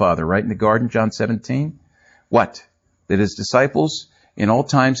will of the Father, right in the garden, John 17. What? That His disciples in all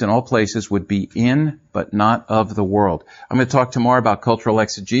times and all places would be in, but not of the world. I'm going to talk tomorrow about cultural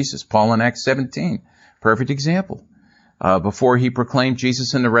exegesis. Paul in Acts 17, perfect example. Before he proclaimed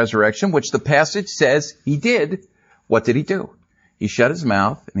Jesus in the resurrection, which the passage says he did, what did he do? He shut his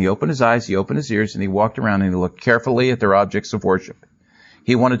mouth, and he opened his eyes, he opened his ears, and he walked around and he looked carefully at their objects of worship.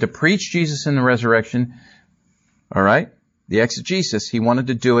 He wanted to preach Jesus in the resurrection, all right? The exegesis, he wanted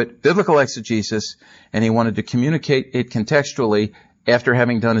to do it, biblical exegesis, and he wanted to communicate it contextually after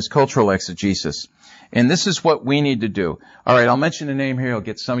having done his cultural exegesis. And this is what we need to do. All right, I'll mention a name here. I'll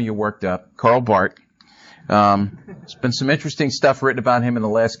get some of you worked up. Karl Barth. There's been some interesting stuff written about him in the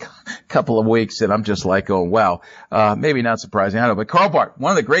last couple of weeks, and I'm just like, oh, wow. Maybe not surprising, I don't know. But Karl Barth,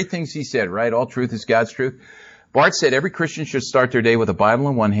 one of the great things he said, right? All truth is God's truth. Barth said every Christian should start their day with a Bible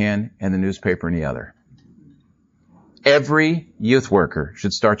in one hand and the newspaper in the other. Every youth worker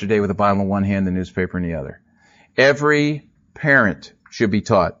should start their day with a Bible in one hand, the newspaper in the other. Every parent should be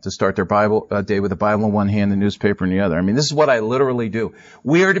taught to start their day with a Bible in one hand, the newspaper in the other. I mean, this is what I literally do.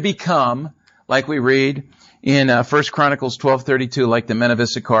 We are to become, like we read in 1 Chronicles 12:32, like the men of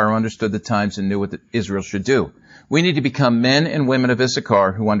Issachar who understood the times and knew what Israel should do. We need to become men and women of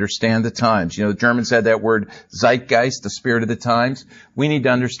Issachar who understand the times. You know, the Germans had that word Zeitgeist, the spirit of the times. We need to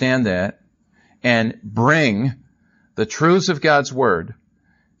understand that and bring the truths of God's Word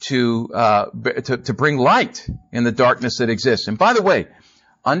to bring light in the darkness that exists. And by the way,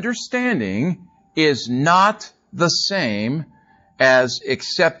 understanding is not the same as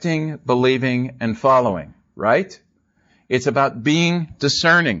accepting, believing, and following, right? It's about being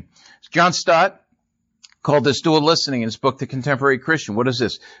discerning. John Stott called this dual listening in his book, The Contemporary Christian. What is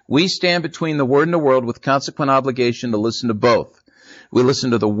this? We stand between the Word and the world with consequent obligation to listen to both. We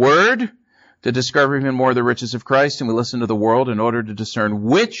listen to the Word to discover even more of the riches of Christ, and we listen to the world in order to discern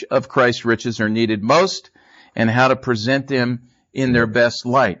which of Christ's riches are needed most and how to present them in their best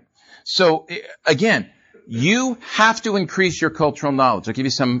light. So, again, you have to increase your cultural knowledge. I'll give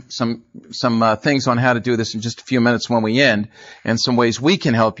you some things on how to do this in just a few minutes when we end, and some ways we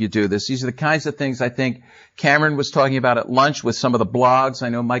can help you do this. These are the kinds of things I think Cameron was talking about at lunch with some of the blogs. I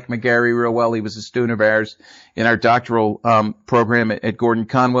know Mike McGarry real well. He was a student of ours in our doctoral program at Gordon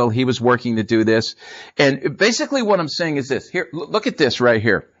Conwell. He was working to do this. And basically what I'm saying is this. Here, look at this right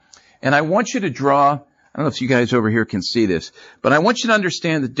here. And I want you to draw, I don't know if you guys over here can see this, but I want you to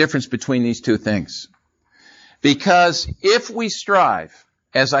understand the difference between these two things. Because if we strive,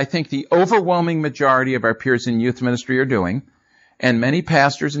 as I think the overwhelming majority of our peers in youth ministry are doing, and many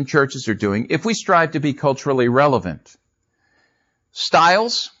pastors and churches are doing, if we strive to be culturally relevant,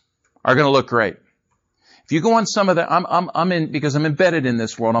 styles are going to look great. If you go on some of the, because I'm embedded in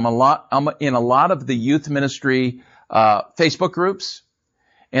this world, I'm in a lot of the youth ministry Facebook groups,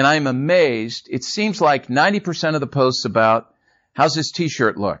 and I'm amazed. It seems like 90% of the posts about, how's this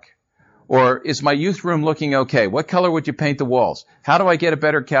t-shirt look? Or is my youth room looking okay? What color would you paint the walls? How do I get a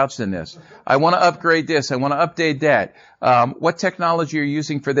better couch than this? I want to upgrade this. I want to update that. What technology are you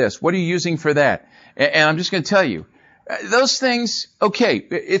using for this? What are you using for that? And I'm just going to tell you, those things, okay,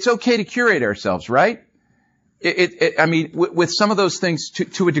 it's okay to curate ourselves, right? I mean, with some of those things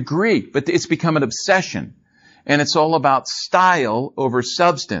to a degree, but it's become an obsession. And it's all about style over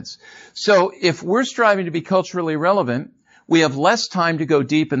substance. So if we're striving to be culturally relevant, we have less time to go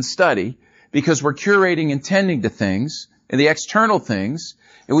deep and study because we're curating and tending to things and the external things,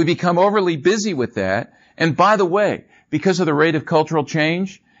 and we become overly busy with that. And by the way, because of the rate of cultural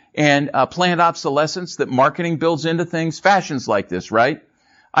change and planned obsolescence that marketing builds into things, fashions like this, right?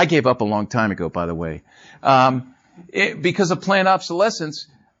 I gave up a long time ago, by the way. Because of planned obsolescence,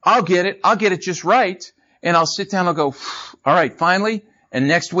 I'll get it just right, and I'll sit down and I'll go, all right, finally, and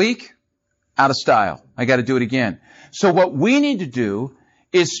next week, out of style. I got to do it again. So what we need to do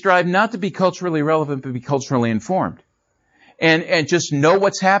is strive not to be culturally relevant, but be culturally informed. And just know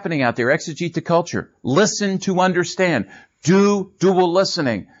what's happening out there. Exegete the culture. Listen to understand. Do dual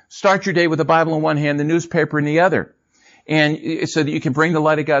listening. Start your day with the Bible in one hand, the newspaper in the other. And so that you can bring the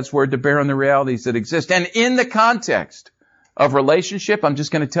light of God's Word to bear on the realities that exist. And in the context of relationship, I'm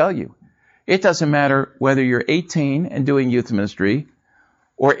just going to tell you, it doesn't matter whether you're 18 and doing youth ministry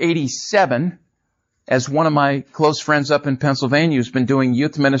or 87, as one of my close friends up in Pennsylvania who's been doing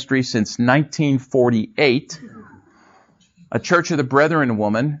youth ministry since 1948, a Church of the Brethren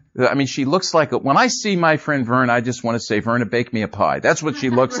woman. I mean, she looks like when I see my friend Vern, I just want to say, Verna, bake me a pie. That's what she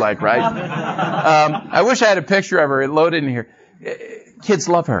looks like, right? I wish I had a picture of her. It loaded in here. Kids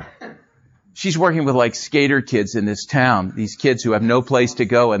love her. She's working with like skater kids in this town, these kids who have no place to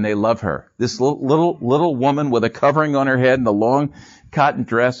go, and they love her. This little woman with a covering on her head and the long cotton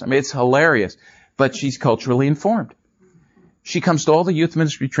dress. I mean, it's hilarious. But she's culturally informed. She comes to all the youth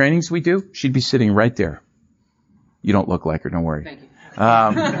ministry trainings we do. She'd be sitting right there. You don't look like her, don't worry. Thank you.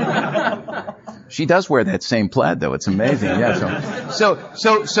 She does wear that same plaid, though. It's amazing. Yeah. So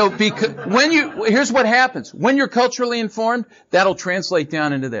because here's what happens. When you're culturally informed, that'll translate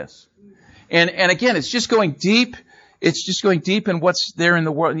down into this. And again, it's just going deep. It's just going deep in what's there in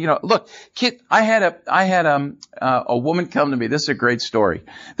the world. You know, look, kid, I had a woman come to me. This is a great story.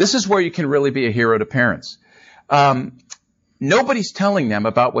 This is where you can really be a hero to parents. Nobody's telling them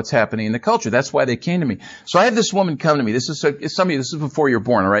about what's happening in the culture. That's why they came to me. So I had this woman come to me. This is before you're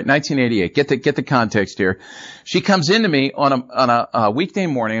born, all right? 1988. Get the context here. She comes into me on a weekday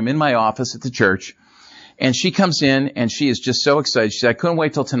morning. I'm in my office at the church, and she comes in and she is just so excited. She said, I couldn't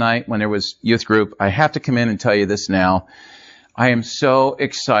wait till tonight when there was youth group. I have to come in and tell you this now. I am so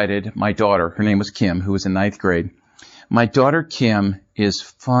excited. My daughter, her name was Kim, who was in 9th grade. My daughter Kim is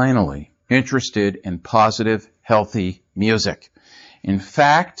finally interested in positive, healthy music. In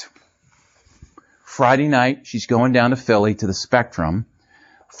fact, Friday night, she's going down to Philly to the Spectrum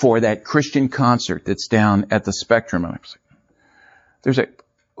for that Christian concert that's down at the Spectrum. And I was like,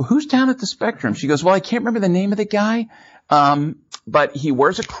 who's down at the Spectrum? She goes, well, I can't remember the name of the guy, but he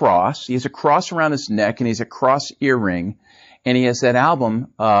wears a cross. He has a cross around his neck, and he has a cross earring, and he has that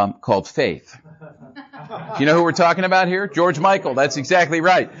album called Faith. Do you know who we're talking about here? George Michael. That's exactly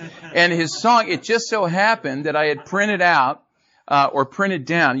right. And his song, it just so happened that I had printed out or printed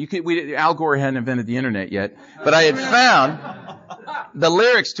down. Al Gore hadn't invented the internet yet, but I had found the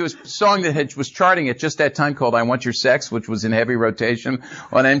lyrics to a song that was charting at just that time called "I Want Your Sex," which was in heavy rotation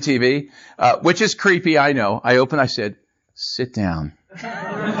on MTV, which is creepy. I know. I said, "Sit down."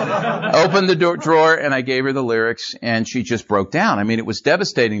 Opened the drawer, and I gave her the lyrics, and she just broke down. I mean, it was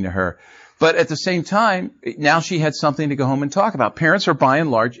devastating to her. But at the same time, now she had something to go home and talk about. Parents are by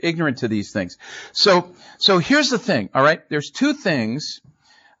and large ignorant to these things. So here's the thing, all right? There's two things,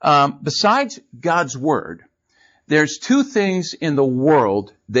 besides God's Word, there's two things in the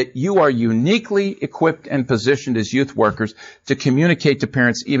world that you are uniquely equipped and positioned as youth workers to communicate to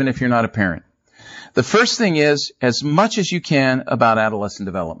parents, even if you're not a parent. The first thing is, as much as you can about adolescent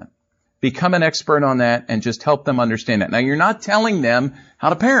development. Become an expert on that and just help them understand that. Now, you're not telling them how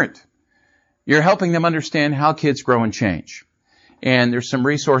to parent. You're helping them understand how kids grow and change. And there's some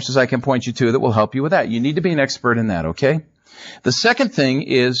resources I can point you to that will help you with that. You need to be an expert in that, okay? The second thing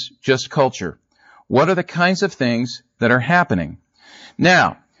is just culture. What are the kinds of things that are happening?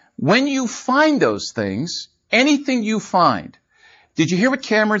 Now, when you find those things, anything you find, did you hear what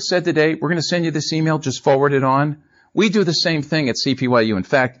Cameron said today? We're going to send you this email, just forward it on. We do the same thing at CPYU. In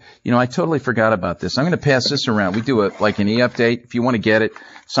fact, I totally forgot about this. I'm going to pass this around. We do an e-update. If you want to get it,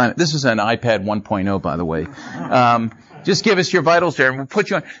 sign it. This is an iPad 1.0, by the way. Just give us your vitals there and we'll put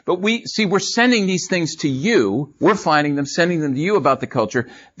you on. But we're sending these things to you. We're finding them, sending them to you about the culture.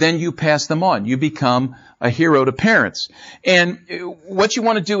 Then you pass them on. You become a hero to parents. And what you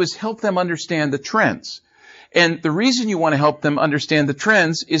want to do is help them understand the trends. And the reason you want to help them understand the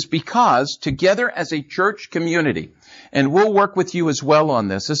trends is because together as a church community, and we'll work with you as well on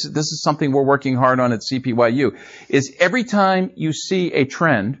this. This is something we're working hard on at CPYU, is every time you see a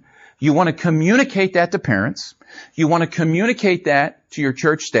trend, you want to communicate that to parents. You want to communicate that to your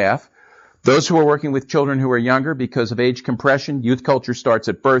church staff, those who are working with children who are younger because of age compression. Youth culture starts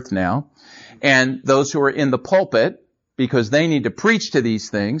at birth now. And those who are in the pulpit because they need to preach to these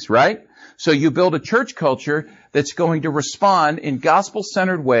things, right? So you build a church culture that's going to respond in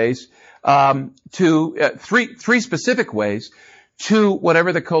gospel-centered ways to three specific ways to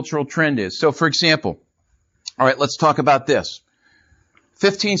whatever the cultural trend is. So, for example, all right, let's talk about this.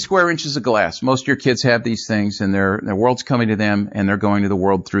 15 square inches of glass. Most of your kids have these things, and their world's coming to them, and they're going to the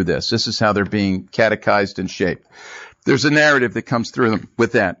world through this. This is how they're being catechized and shaped. There's a narrative that comes through them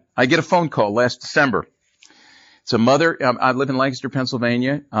with that. I get a phone call last December. It's a mother. I live in Lancaster,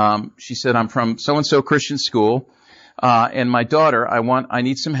 Pennsylvania. She said, I'm from so-and-so Christian school, and my daughter, I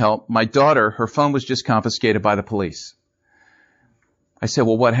need some help. My daughter, her phone was just confiscated by the police. I said,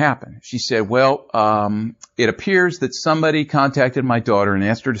 well, what happened? She said, well, it appears that somebody contacted my daughter and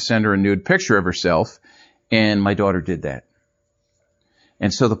asked her to send her a nude picture of herself, and my daughter did that.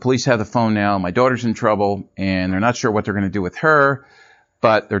 And so the police have the phone now. My daughter's in trouble, and they're not sure what they're going to do with her,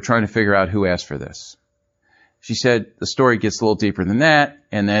 but they're trying to figure out who asked for this. She said the story gets a little deeper than that,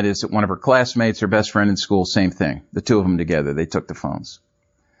 and that is that one of her classmates, her best friend in school, same thing. The two of them together, they took the phones.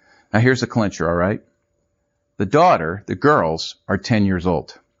 Now here's the clincher, all right? The daughter, the girls, are 10 years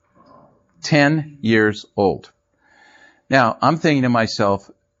old. 10 years old. Now, I'm thinking to myself,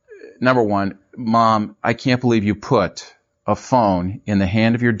 number one, Mom, I can't believe you put a phone in the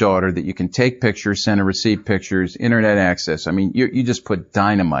hand of your daughter that you can take pictures, send and receive pictures, internet access. I mean, you just put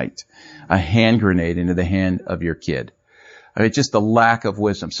dynamite, a hand grenade into the hand of your kid. I mean, just the lack of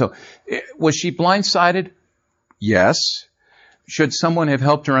wisdom. So, was she blindsided? Yes. Should someone have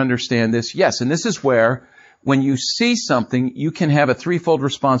helped her understand this? Yes. And this is where, when you see something, you can have a threefold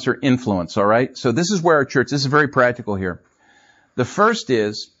response or influence, all right? So this is where our church, this is very practical here. The first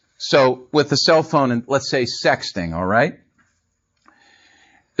is, so with the cell phone and let's say sexting, all right?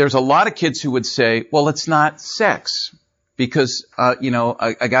 There's a lot of kids who would say, well, it's not sex. Because, a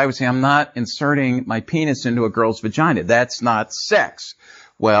guy would say, I'm not inserting my penis into a girl's vagina. That's not sex.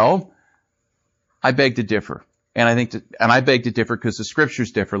 Well, I beg to differ. And I beg to differ because the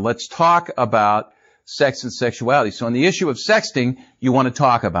scriptures differ. Let's talk about sex and sexuality. So on the issue of sexting, you want to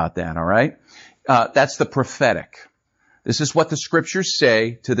talk about that, all right? That's the prophetic. This is what the scriptures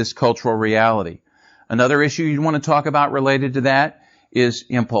say to this cultural reality. Another issue you want to talk about related to that is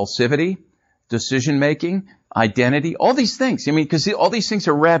impulsivity, decision-making, identity, all these things. I mean, because all these things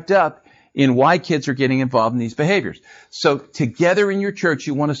are wrapped up in why kids are getting involved in these behaviors. So together in your church,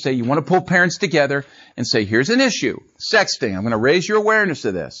 you want to pull parents together and say, here's an issue, sexting. I'm going to raise your awareness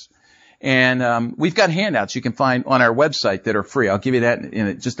of this. And we've got handouts you can find on our website that are free. I'll give you that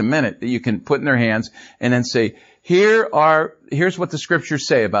in just a minute, that you can put in their hands and then say, here's what the scriptures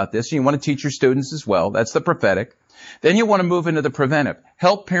say about this. And you want to teach your students as well. That's the prophetic. Then you want to move into the preventive.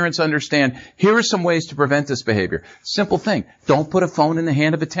 Help parents understand, here are some ways to prevent this behavior. Simple thing. Don't put a phone in the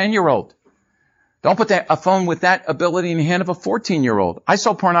hand of a 10-year-old. Don't put a phone with that ability in the hand of a 14-year-old. I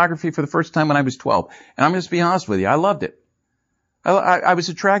saw pornography for the first time when I was 12. And I'm going to be honest with you, I loved it. I was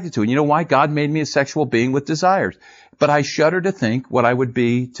attracted to it. You know why? God made me a sexual being with desires. But I shudder to think what I would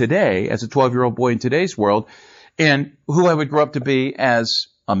be today as a 12-year-old boy in today's world, and who I would grow up to be as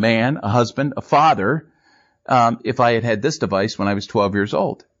a man, a husband, a father, if I had had this device when I was 12 years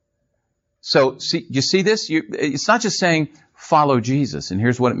old. So, you see this? It's not just saying follow Jesus, and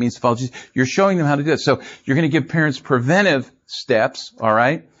here's what it means to follow Jesus. You're showing them how to do it. So you're going to give parents preventive steps, all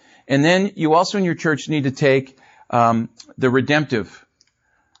right? And then you also in your church need to take the redemptive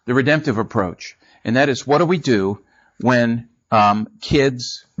approach. And that is, what do we do when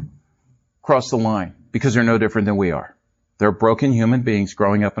kids cross the line? Because they're no different than we are. They're broken human beings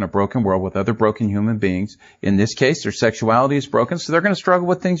growing up in a broken world with other broken human beings. In this case, their sexuality is broken, so they're going to struggle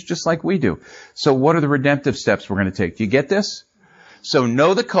with things just like we do. So what are the redemptive steps we're going to take? Do you get this? So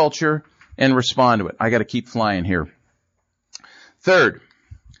know the culture and respond to it. I got to keep flying here. Third,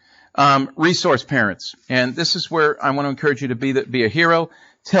 resource parents. And this is where I want to encourage you to be a hero.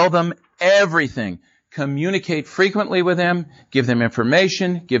 Tell them everything. Communicate frequently with them. Give them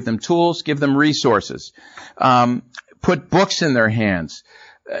information. Give them tools. Give them resources. Put books in their hands.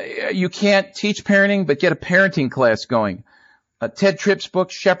 You can't teach parenting, but get a parenting class going. Ted Tripp's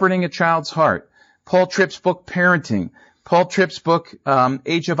book, Shepherding a Child's Heart. Paul Tripp's book, Parenting. Paul Tripp's book,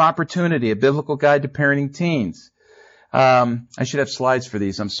 Age of Opportunity, A Biblical Guide to Parenting Teens. I should have slides for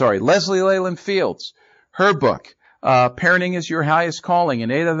these. I'm sorry. Leslie Leyland Fields, her book, Parenting is Your Highest Calling,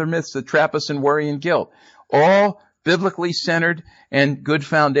 and 8 Other Myths That Trap Us in Worry and Guilt. All biblically centered and good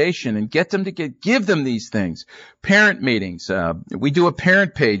foundation, and get them to give them these things. Parent meetings. We do a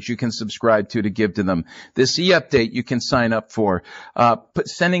parent page you can subscribe to give to them. This e-update you can sign up for.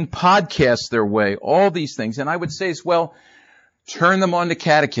 Sending podcasts their way. All these things. And I would say as well, turn them on to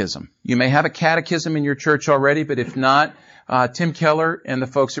catechism. You may have a catechism in your church already, but if not, Tim Keller and the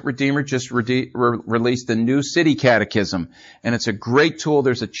folks at Redeemer just released the New City Catechism, and it's a great tool.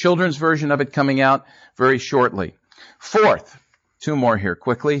 There's a children's version of it coming out very shortly. Fourth, 2 more here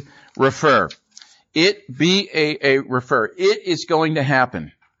quickly. Refer. refer. It is going to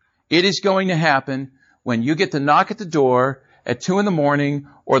happen. It is going to happen when you get to knock at the door at 2 a.m.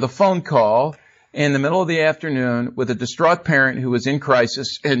 or the phone call in the middle of the afternoon with a distraught parent who is in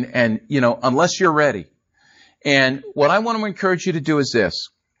crisis and unless you're ready. And what I want to encourage you to do is this.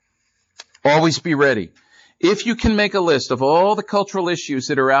 Always be ready. If you can make a list of all the cultural issues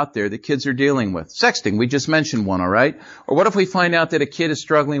that are out there that kids are dealing with. Sexting, we just mentioned one, all right? Or what if we find out that a kid is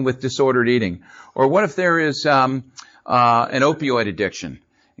struggling with disordered eating? Or what if there is an opioid addiction?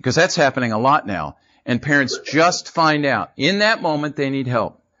 Because that's happening a lot now. And parents just find out. In that moment, they need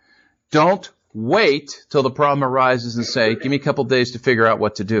help. Don't wait till the problem arises and say, give me a couple days to figure out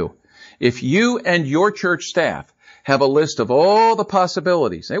what to do. If you and your church staff have a list of all the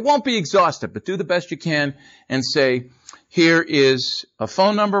possibilities, it won't be exhaustive, but do the best you can and say, here is a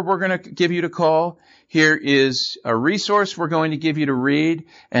phone number we're going to give you to call. Here is a resource we're going to give you to read.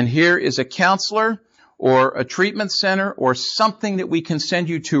 And here is a counselor or a treatment center or something that we can send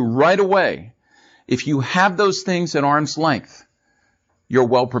you to right away. If you have those things at arm's length, you're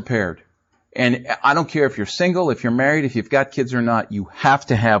well prepared. And I don't care if you're single, if you're married, if you've got kids or not, you have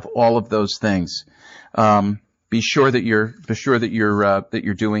to have all of those things. Be sure that you're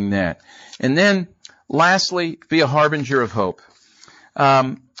doing that. And then lastly, be a harbinger of hope.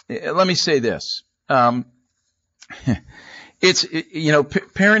 Let me say this. Parenting,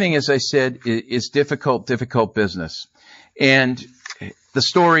 as I said, is difficult business. And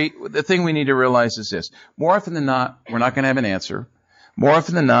the thing we need to realize is this. More often than not, we're not going to have an answer. More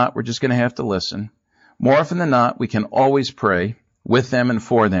often than not, we're just going to have to listen. More often than not, we can always pray with them and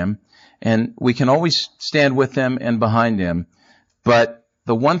for them. And we can always stand with them and behind them. But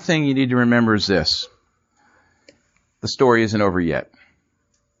the one thing you need to remember is this. The story isn't over yet.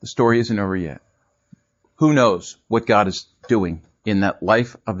 The story isn't over yet. Who knows what God is doing in that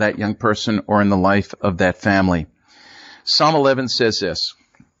life of that young person or in the life of that family. Psalm 11 says this,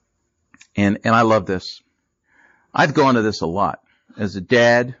 and I love this. I've gone to this a lot. As a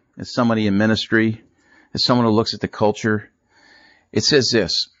dad, as somebody in ministry, as someone who looks at the culture. It says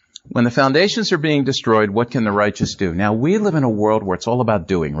this, when the foundations are being destroyed, what can the righteous do? Now, we live in a world where it's all about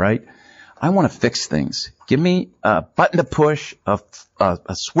doing, right? I want to fix things. Give me a button to push, a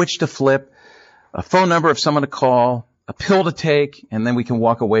switch to flip, a phone number of someone to call, a pill to take, and then we can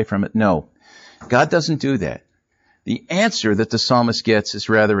walk away from it. No, God doesn't do that. The answer that the psalmist gets is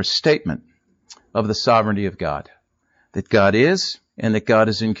rather a statement of the sovereignty of God, that God is and that God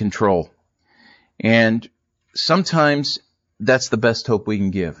is in control. And sometimes that's the best hope we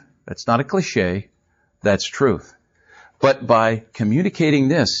can give. That's not a cliche. That's truth. But by communicating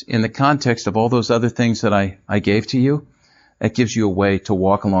this in the context of all those other things that I gave to you, that gives you a way to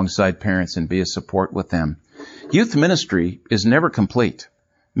walk alongside parents and be a support with them. Youth ministry is never complete.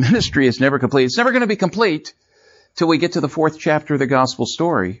 Ministry is never complete. It's never going to be complete till we get to the 4th chapter of the gospel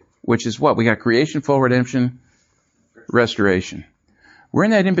story, which is what? We got creation, fall, redemption, restoration. We're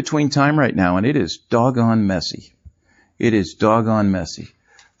in that in-between time right now, and it is doggone messy. It is doggone messy.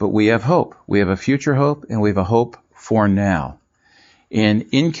 But we have hope. We have a future hope, and we have a hope for now. And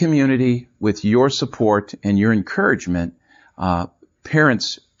in community, with your support and your encouragement,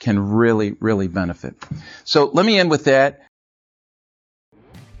 parents can really, really benefit. So let me end with that.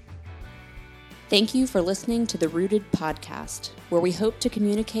 Thank you for listening to the Rooted Podcast, where we hope to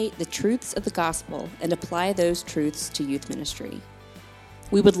communicate the truths of the gospel and apply those truths to youth ministry.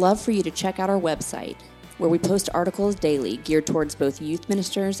 We would love for you to check out our website, where we post articles daily geared towards both youth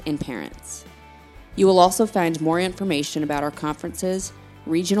ministers and parents. You will also find more information about our conferences,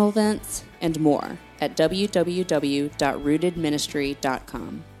 regional events, and more at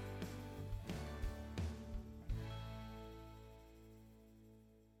www.rootedministry.com.